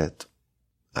most of it.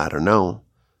 I don't know.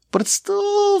 But it's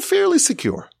still fairly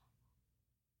secure.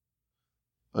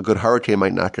 A good hurricane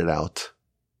might knock it out.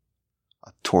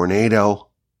 A tornado,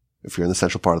 if you're in the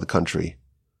central part of the country.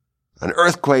 An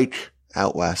earthquake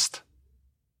out west.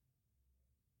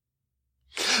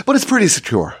 But it's pretty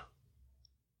secure.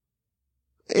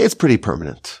 It's pretty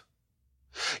permanent.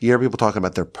 You hear people talking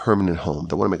about their permanent home.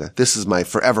 They want to make this is my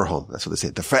forever home. That's what they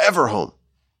say. The forever home.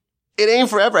 It ain't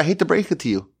forever. I hate to break it to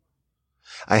you.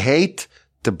 I hate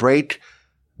to break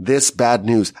this bad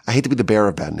news. I hate to be the bearer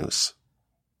of bad news.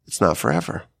 It's not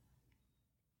forever.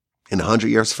 In 100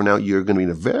 years from now, you're going to be in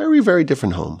a very, very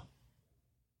different home.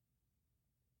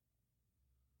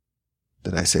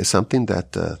 Did I say something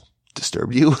that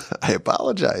disturbed you? I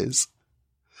apologize.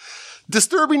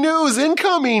 Disturbing news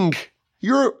incoming.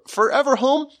 Your forever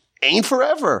home ain't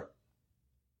forever.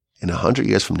 In 100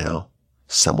 years from now,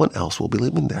 someone else will be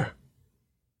living there.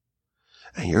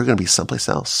 And you're going to be someplace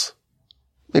else.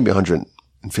 Maybe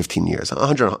 115 years,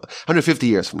 150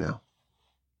 years from now.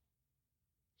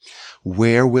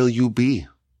 Where will you be?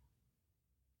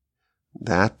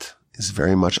 That is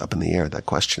very much up in the air. That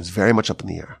question is very much up in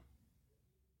the air.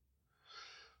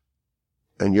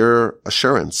 And your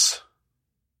assurance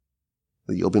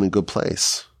that you'll be in a good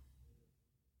place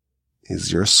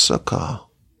is your sukkah.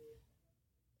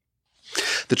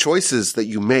 The choices that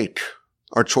you make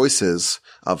are choices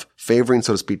of favoring,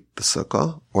 so to speak, the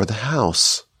sukkah or the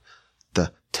house,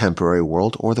 the temporary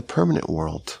world or the permanent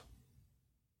world.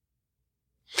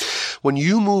 When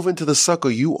you move into the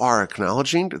sukkah, you are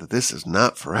acknowledging that this is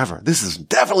not forever. This is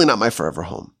definitely not my forever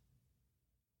home.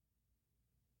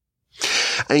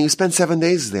 And you spend 7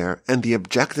 days there, and the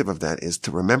objective of that is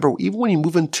to remember, even when you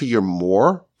move into your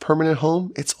more permanent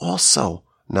home, it's also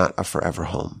not a forever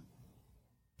home.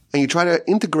 And you try to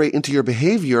integrate into your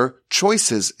behavior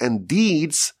choices and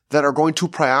deeds that are going to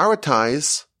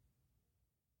prioritize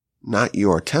not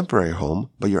your temporary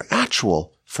home, but your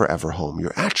actual forever home,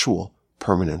 your actual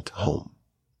permanent home.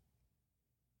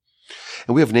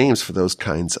 And we have names for those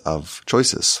kinds of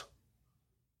choices.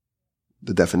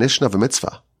 The definition of a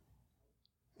mitzvah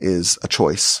is a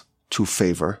choice to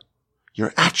favor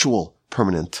your actual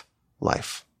permanent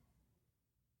life.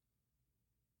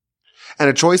 And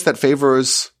a choice that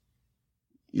favors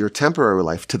your temporary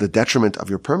life to the detriment of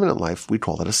your permanent life, we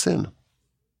call that a sin.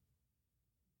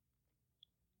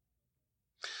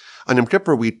 On Yom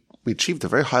Kippur, we achieved a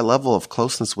very high level of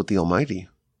closeness with the Almighty.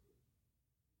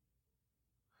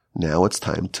 Now it's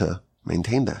time to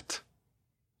maintain that.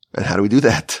 And how do we do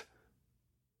that?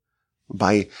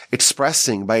 By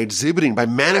expressing, by exhibiting, by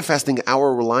manifesting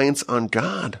our reliance on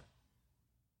God.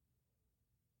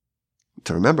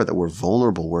 To remember that we're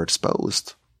vulnerable, we're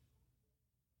exposed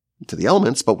to the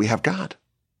elements, but we have God.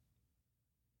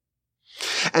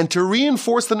 And to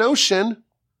reinforce the notion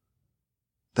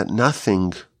that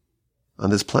nothing on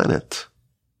this planet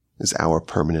is our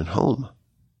permanent home.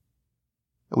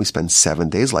 And we spend 7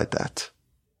 days like that.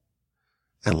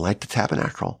 And like the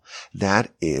tabernacle,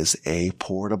 that is a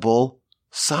portable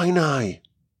Sinai.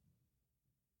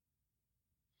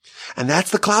 And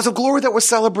that's the clouds of glory that we're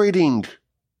celebrating.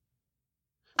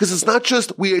 Because it's not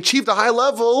just we achieved a high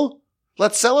level,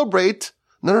 let's celebrate.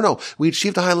 No. We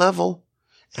achieved a high level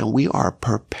and we are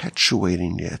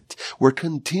perpetuating it. We're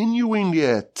continuing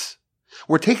it.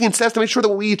 We're taking steps to make sure that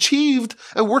what we achieved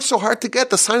and worked so hard to get,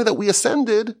 the sign that we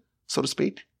ascended, so to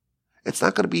speak, it's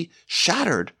not going to be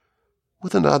shattered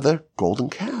with another golden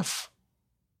calf.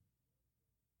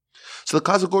 So the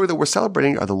clouds of glory that we're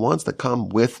celebrating are the ones that come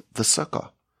with the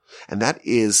sukkah. And that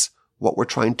is what we're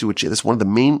trying to achieve. That's one of the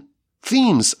main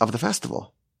themes of the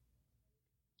festival.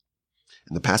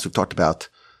 In the past, we've talked about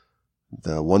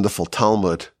the wonderful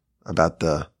Talmud about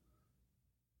the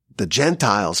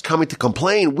Gentiles coming to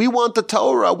complain. We want the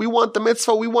Torah. We want the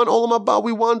mitzvah. We want Olam Haba.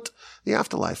 We want the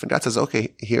afterlife. And God says,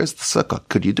 okay, here's the sukkah.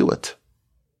 Could you do it?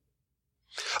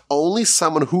 Only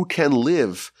someone who can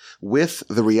live with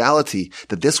the reality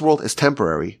that this world is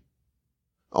temporary,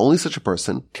 only such a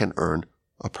person can earn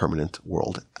a permanent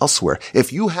world elsewhere.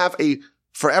 If you have a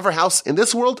forever house in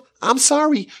this world, I'm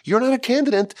sorry, you're not a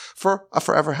candidate for a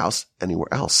forever house anywhere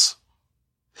else.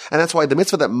 And that's why the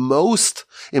mitzvah that most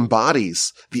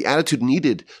embodies the attitude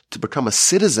needed to become a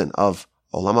citizen of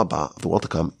Olam Haba, of the world to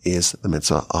come, is the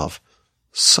mitzvah of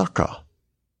sukkah.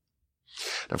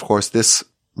 And of course, this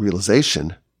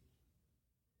realization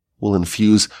will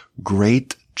infuse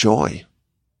great joy.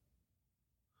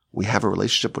 We have a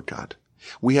relationship with God.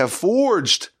 We have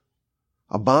forged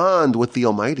a bond with the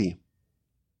Almighty.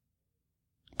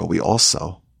 But we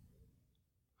also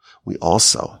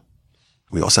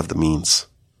have the means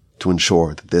to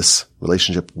ensure that this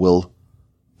relationship will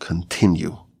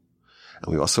continue.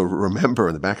 And we also remember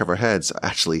in the back of our heads,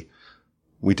 actually,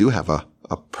 we do have a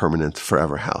permanent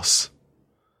forever house.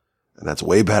 And that's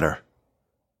way better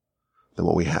than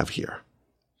what we have here.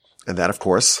 And that, of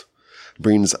course,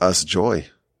 brings us joy.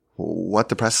 What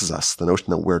depresses us? The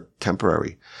notion that we're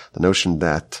temporary. The notion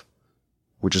that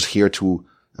we're just here to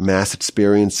amass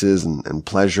experiences and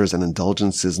pleasures and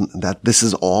indulgences, and that this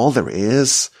is all there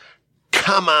is.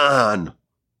 Come on!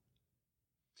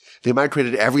 They might have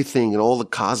created everything and all the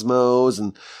cosmos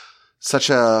and such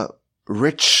a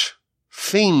rich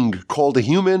thing called a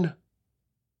human.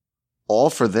 All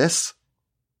for this?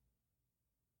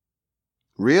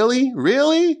 Really?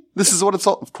 Really? This is what it's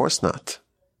all? Of course not.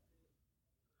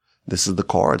 This is the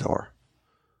corridor.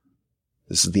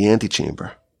 This is the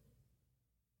antechamber.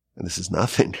 And this is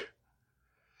nothing.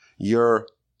 Your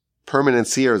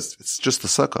permanence here it's just the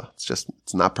sukkah.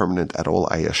 It's not permanent at all,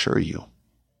 I assure you.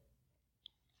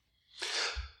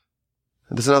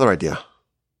 And there's another idea.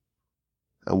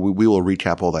 And we will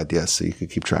recap all the ideas so you can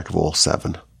keep track of all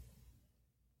 7.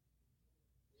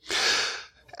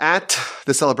 At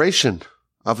the celebration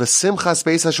of the Simchas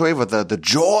Beis HaShoeva, the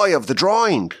joy of the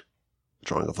drawing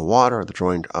of the water, the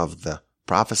drawing of the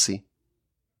prophecy,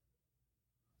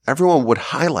 everyone would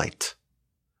highlight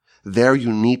their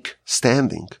unique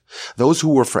standing. Those who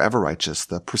were forever righteous,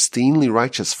 the pristinely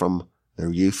righteous from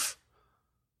their youth,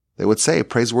 they would say,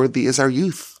 praiseworthy is our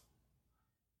youth.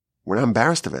 We're not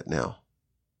embarrassed of it now.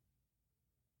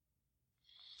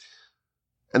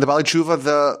 And the Baalei Tshuva,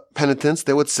 the penitents,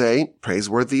 they would say,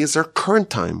 praiseworthy is our current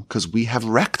time, because we have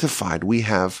rectified, we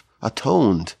have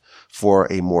atoned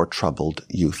for a more troubled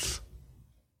youth.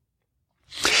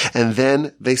 And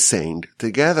then they sang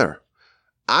together.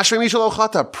 Ashrei mi shelo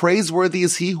chata, praiseworthy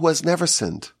is he who has never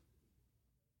sinned.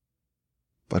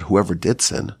 But whoever did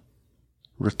sin,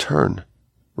 return,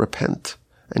 repent,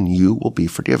 and you will be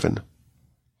forgiven.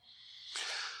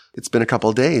 It's been a couple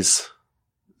of days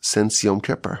since Yom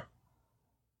Kippur.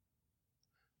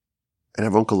 And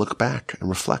everyone can look back and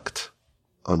reflect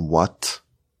on what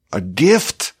a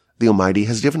gift the Almighty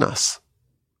has given us.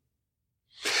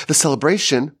 The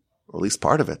celebration, or at least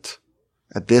part of it,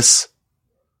 at this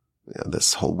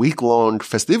whole week-long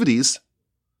festivities,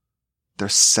 they're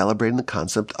celebrating the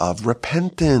concept of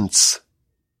repentance.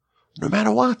 No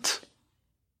matter what,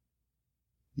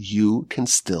 you can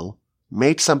still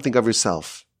make something of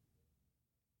yourself.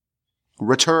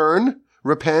 Return,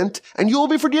 repent, and you will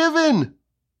be forgiven.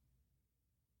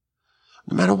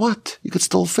 No matter what, you could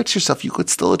still fix yourself. You could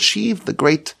still achieve the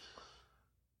great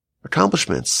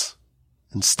accomplishments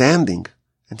and standing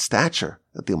and stature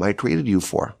that the Almighty created you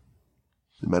for.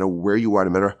 No matter where you are,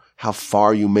 no matter how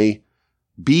far you may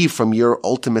be from your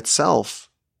ultimate self,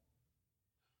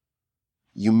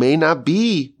 you may not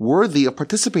be worthy of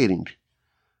participating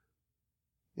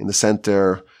in the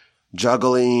center,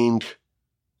 juggling,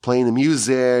 playing the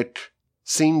music,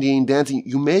 singing, dancing.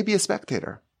 You may be a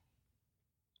spectator.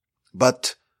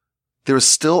 But there is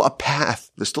still a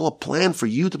path, there's still a plan for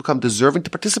you to become deserving to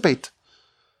participate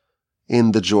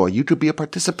in the joy. You could be a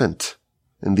participant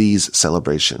in these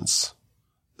celebrations.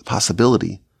 The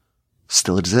possibility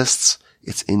still exists.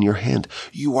 It's in your hand.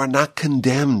 You are not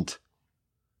condemned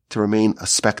to remain a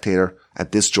spectator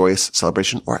at this joyous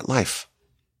celebration or at life.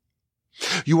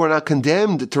 You are not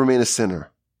condemned to remain a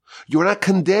sinner. You are not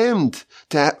condemned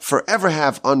to forever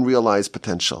have unrealized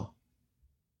potential.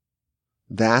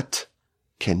 That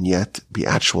can yet be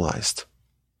actualized.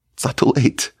 It's not too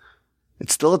late.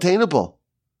 It's still attainable.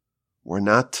 We're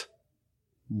not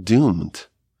doomed.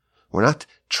 We're not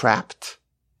trapped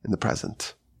in the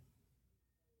present.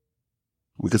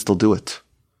 We can still do it.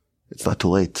 It's not too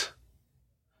late.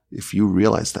 If you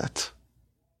realize that,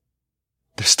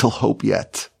 there's still hope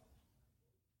yet.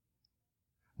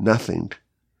 Nothing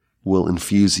will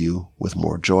infuse you with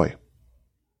more joy.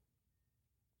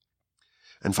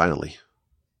 And finally,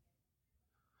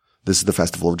 this is the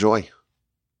festival of joy.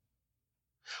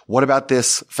 What about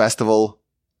this festival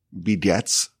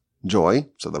begets joy?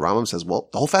 So the Rambam says, well,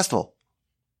 the whole festival.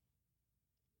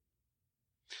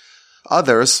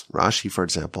 Others, Rashi, for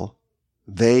example,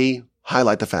 they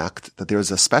highlight the fact that there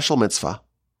is a special mitzvah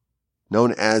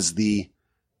known as the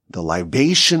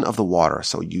libation of the water.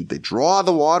 So they draw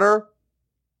the water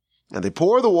and they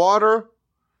pour the water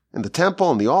in the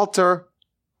temple and the altar.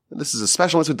 And this is a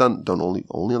special mitzvah done only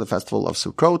on the festival of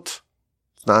Sukkot.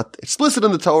 It's not explicit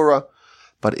in the Torah,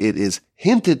 but it is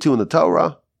hinted to in the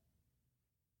Torah.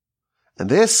 And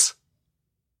this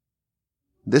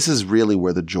This is really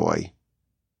where the joy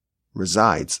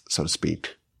resides, so to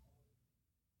speak,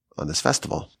 on this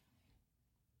festival.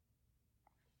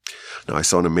 Now, I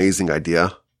saw an amazing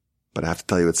idea, but I have to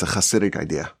tell you it's a Hasidic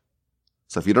idea.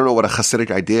 So if you don't know what a Hasidic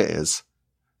idea is,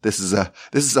 this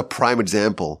is a prime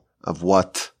example of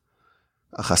what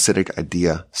a Hasidic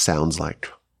idea sounds like.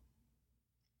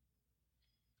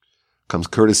 Comes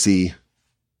courtesy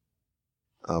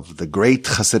of the great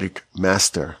Hasidic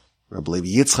master, Rabbi Levi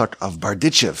Yitzchak of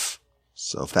Barditchev.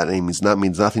 So if that name means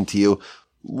nothing to you,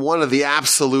 one of the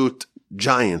absolute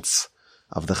giants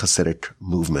of the Hasidic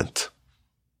movement.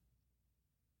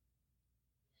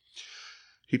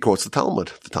 He quotes the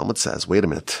Talmud. The Talmud says, wait a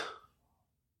minute.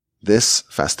 This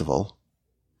festival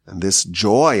and this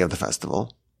joy of the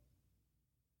festival,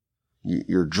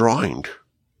 you're drawing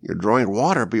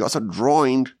water, but you're also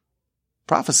drawing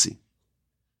prophecy.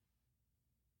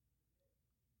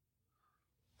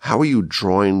 How are you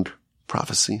drawing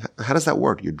prophecy? How does that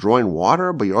work? You're drawing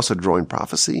water, but you're also drawing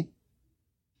prophecy?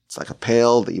 It's like a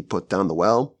pail that you put down the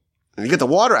well. And you get the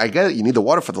water, I get it, you need the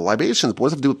water for the libations, but what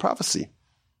does it have to do with prophecy?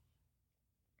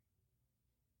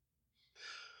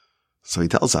 So he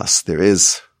tells us there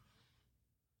is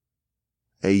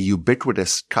a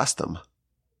ubiquitous custom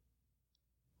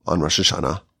on Rosh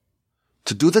Hashanah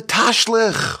to do the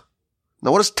tashlich.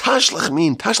 Now what does tashlich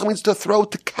mean? Tashlich means to throw,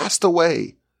 to cast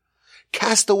away.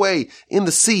 Cast away in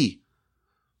the sea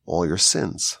all your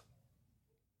sins.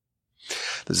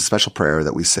 There's a special prayer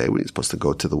that we say when you're supposed to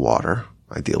go to the water,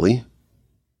 ideally,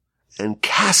 and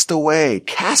cast away,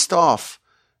 cast off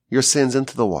your sins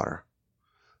into the water.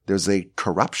 There's a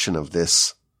corruption of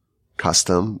this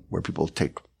custom where people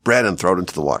take bread and throw it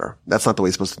into the water. That's not the way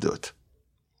you're supposed to do it.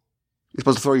 You're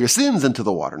supposed to throw your sins into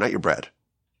the water, not your bread.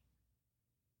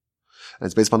 And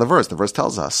it's based upon the verse. The verse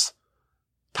tells us,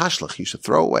 tashlich, you should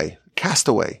throw away, cast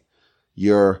away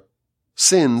your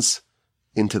sins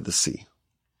into the sea.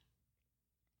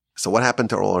 So what happened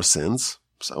to all our sins?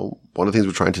 So one of the things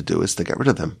we're trying to do is to get rid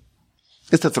of them,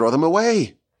 is to throw them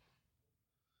away.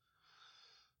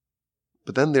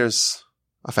 But then there's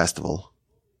a festival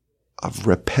of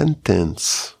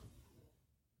repentance.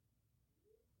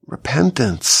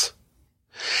 Repentance.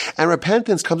 And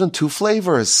repentance comes in two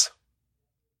flavors.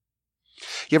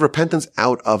 You have repentance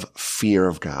out of fear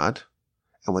of God.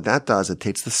 And what that does, it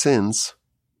takes the sins,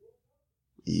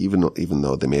 even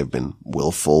though they may have been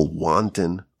willful,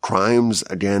 wanton crimes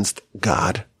against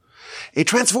God, it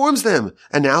transforms them.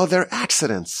 And now they're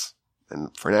accidents.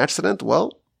 And for an accident,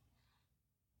 well,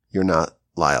 you're not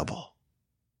liable.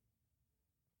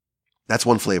 That's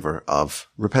one flavor of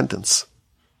repentance.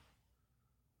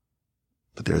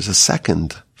 But there's a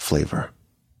second flavor.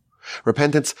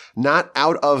 Repentance not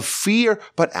out of fear,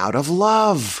 but out of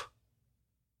love.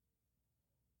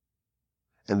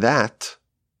 And that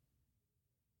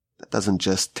doesn't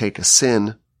just take a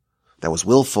sin that was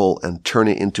willful and turn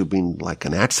it into being like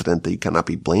an accident that you cannot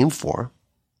be blamed for.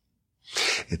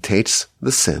 It takes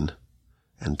the sin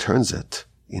and turns it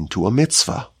into a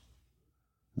mitzvah.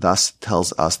 Thus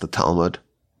tells us the Talmud,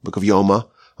 Book of Yoma,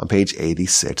 on page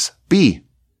 86b.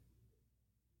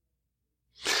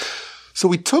 So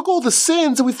we took all the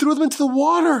sins and we threw them into the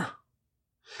water.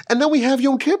 And then we have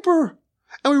Yom Kippur.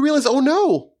 And we realize, oh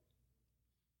no.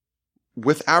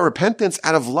 With our repentance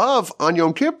out of love on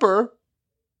Yom Kippur,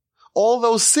 all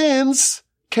those sins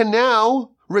can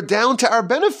now redound to our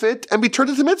benefit and be turned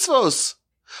into mitzvos.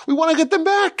 We want to get them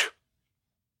back.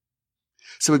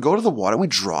 So we go to the water and we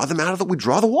draw them out of we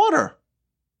draw the water.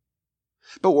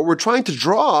 But what we're trying to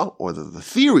draw, or the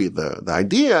theory, the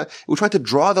idea, we're trying to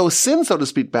draw those sins, so to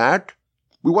speak, back.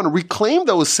 We want to reclaim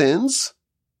those sins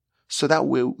so that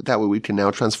way we can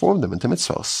now transform them into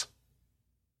mitzvos.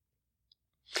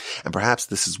 And perhaps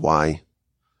this is why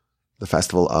the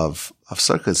festival of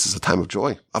Sukkos is a time of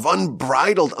joy, of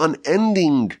unbridled,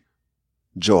 unending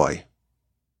joy.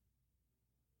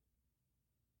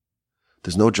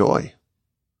 There's no joy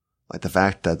like the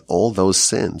fact that all those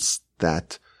sins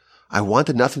that I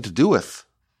wanted nothing to do with,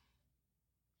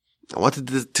 I wanted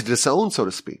to disown, so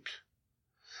to speak,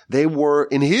 they were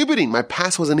inhibiting, my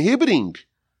past was inhibiting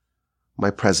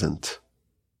my present.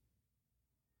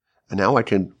 And now I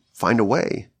can find a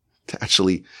way to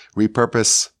actually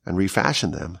repurpose and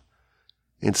refashion them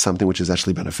into something which is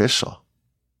actually beneficial.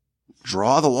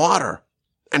 Draw the water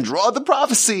and draw the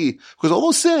prophecy, because all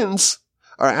those sins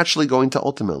are actually going to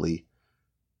ultimately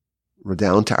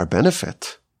redound to our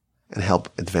benefit and help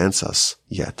advance us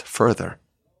yet further.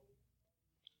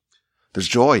 There's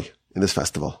joy in this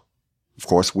festival. Of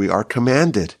course, we are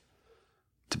commanded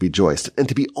to be joyous and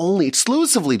to be only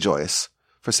exclusively joyous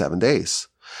for 7 days.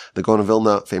 The Gaon of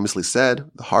Vilna famously said,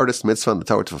 the hardest mitzvah in the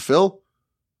Torah to fulfill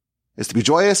is to be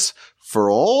joyous for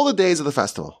all the days of the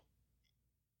festival.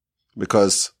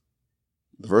 Because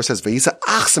the verse says, V'yisa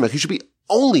ach samech, you should be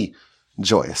only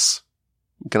joyous.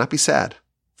 You cannot be sad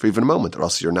for even a moment, or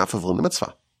else you're not fulfilling the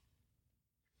mitzvah.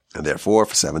 And therefore,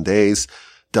 for 7 days,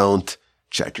 don't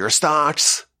check your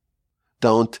stocks.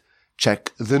 Don't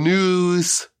check the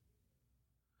news.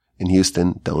 In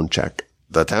Houston, don't check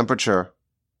the temperature.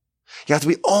 You have to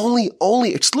be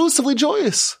only exclusively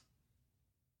joyous.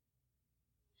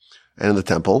 And in the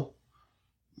temple,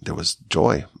 there was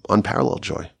joy, unparalleled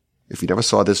joy. If you never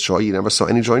saw this joy, you never saw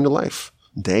any joy in your life.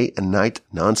 Day and night,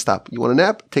 nonstop. You want a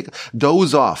nap?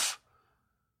 Doze off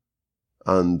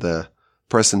on the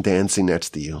person dancing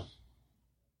next to you.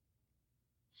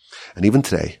 And even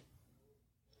today,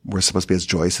 we're supposed to be as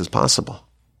joyous as possible.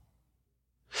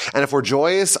 And if we're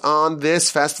joyous on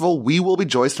this festival, we will be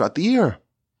joyous throughout the year.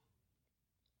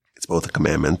 It's both a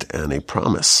commandment and a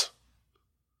promise.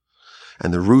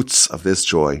 And the roots of this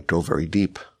joy go very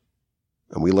deep.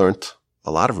 And we learned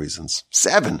a lot of reasons.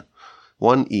 7.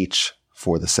 1 each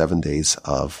for the 7 days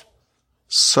of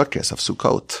Sukkos, of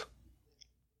Sukkot.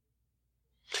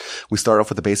 We start off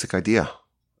with the basic idea.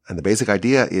 And the basic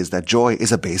idea is that joy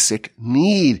is a basic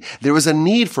need. There is a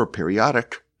need for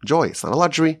periodic joy. It's not a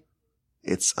luxury.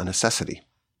 It's a necessity.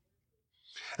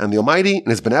 And the Almighty, in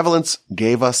His benevolence,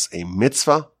 gave us a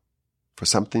mitzvah for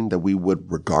something that we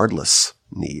would regardless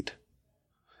need.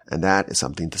 And that is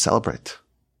something to celebrate.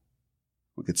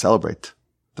 We could celebrate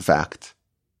the fact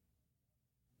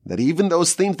that even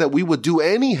those things that we would do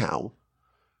anyhow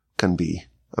can be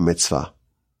a mitzvah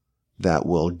that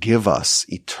will give us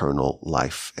eternal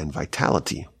life and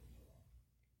vitality.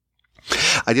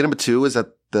 Idea number 2 is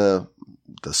that the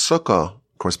sukkah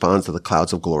corresponds to the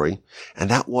clouds of glory, and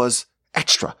that was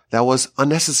extra. That was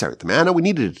unnecessary. The manna we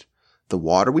needed, the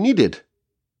water we needed,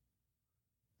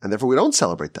 and therefore we don't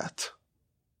celebrate that.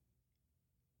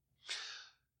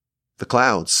 The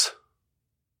clouds,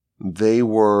 they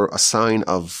were a sign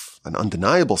of, an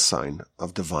undeniable sign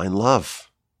of divine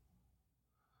love.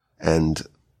 And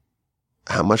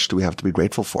how much do we have to be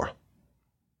grateful for?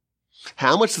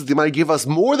 How much does the Almighty give us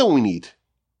more than we need?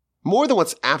 More than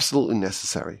what's absolutely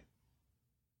necessary?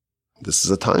 This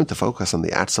is a time to focus on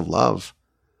the acts of love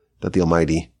that the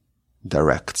Almighty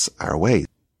directs our way.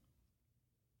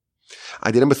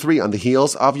 Idea number 3, on the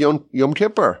heels of Yom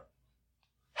Kippur.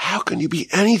 How can you be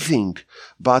anything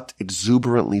but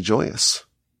exuberantly joyous?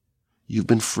 You've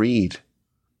been freed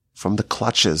from the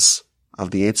clutches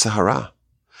of the Yetzer Hara.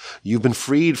 You've been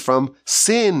freed from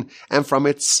sin and from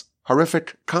its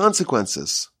horrific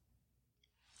consequences.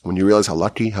 When you realize how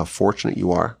lucky, how fortunate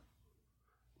you are,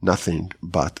 nothing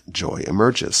but joy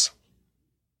emerges.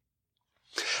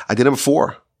 Idea number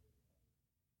 4.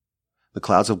 The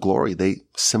clouds of glory, they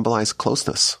symbolize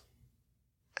closeness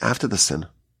after the sin.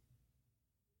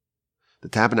 The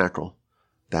tabernacle,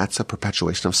 that's a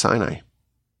perpetuation of Sinai.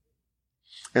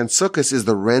 And Sukkot is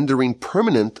the rendering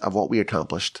permanent of what we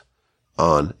accomplished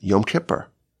on Yom Kippur.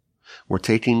 We're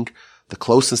taking the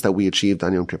closeness that we achieved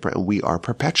on Yom Kippur and we are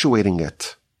perpetuating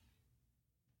it.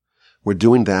 We're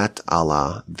doing that a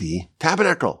la the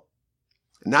tabernacle.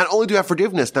 Not only do we have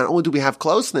forgiveness, not only do we have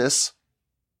closeness,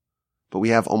 but we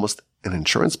have almost an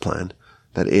insurance plan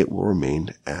that it will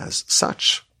remain as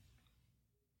such.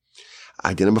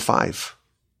 Idea number 5,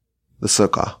 the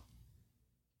sukkah.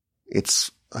 It's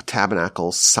a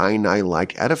tabernacle,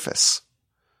 Sinai-like edifice.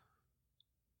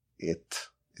 It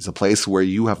is a place where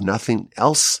you have nothing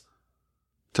else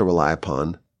to rely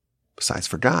upon besides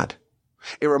for God.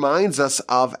 It reminds us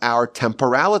of our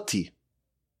temporality.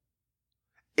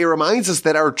 It reminds us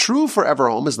that our true forever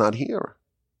home is not here.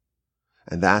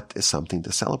 And that is something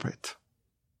to celebrate.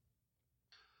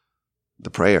 The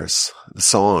prayers, the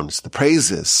songs, the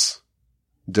praises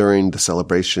during the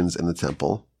celebrations in the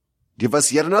temple give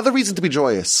us yet another reason to be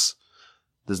joyous.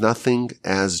 There's nothing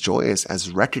as joyous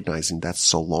as recognizing that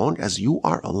so long as you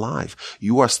are alive,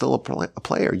 you are still a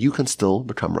player. You can still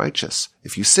become righteous.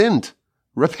 If you sinned,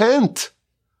 repent,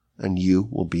 and you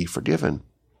will be forgiven.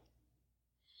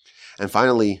 And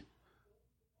finally,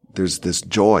 there's this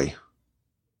joy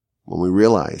when we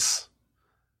realize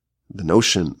the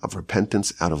notion of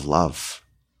repentance out of love.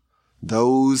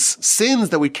 Those sins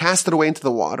that we casted away into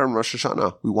the water on Rosh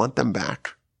Hashanah, we want them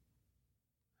back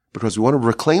because we want to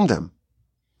reclaim them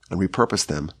and repurpose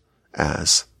them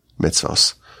as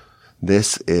mitzvos.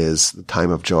 This is the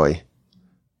time of joy.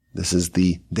 This is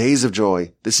the days of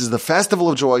joy. This is the festival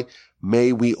of joy.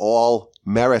 May we all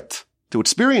merit to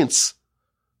experience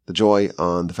the joy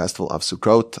on the festival of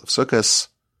Sukkot, of Sukkos.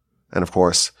 And of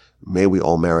course, may we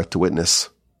all merit to witness,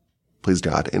 please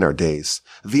God, in our days,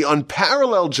 the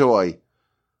unparalleled joy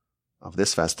of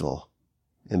this festival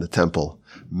in the temple.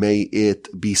 May it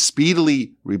be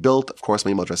speedily rebuilt. Of course,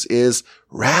 my email address is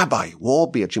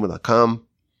rabbiwolbe@gmail.com.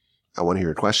 I want to hear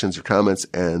your questions, your comments,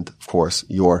 and of course,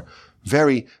 your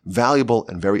very valuable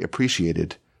and very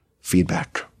appreciated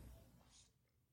feedback.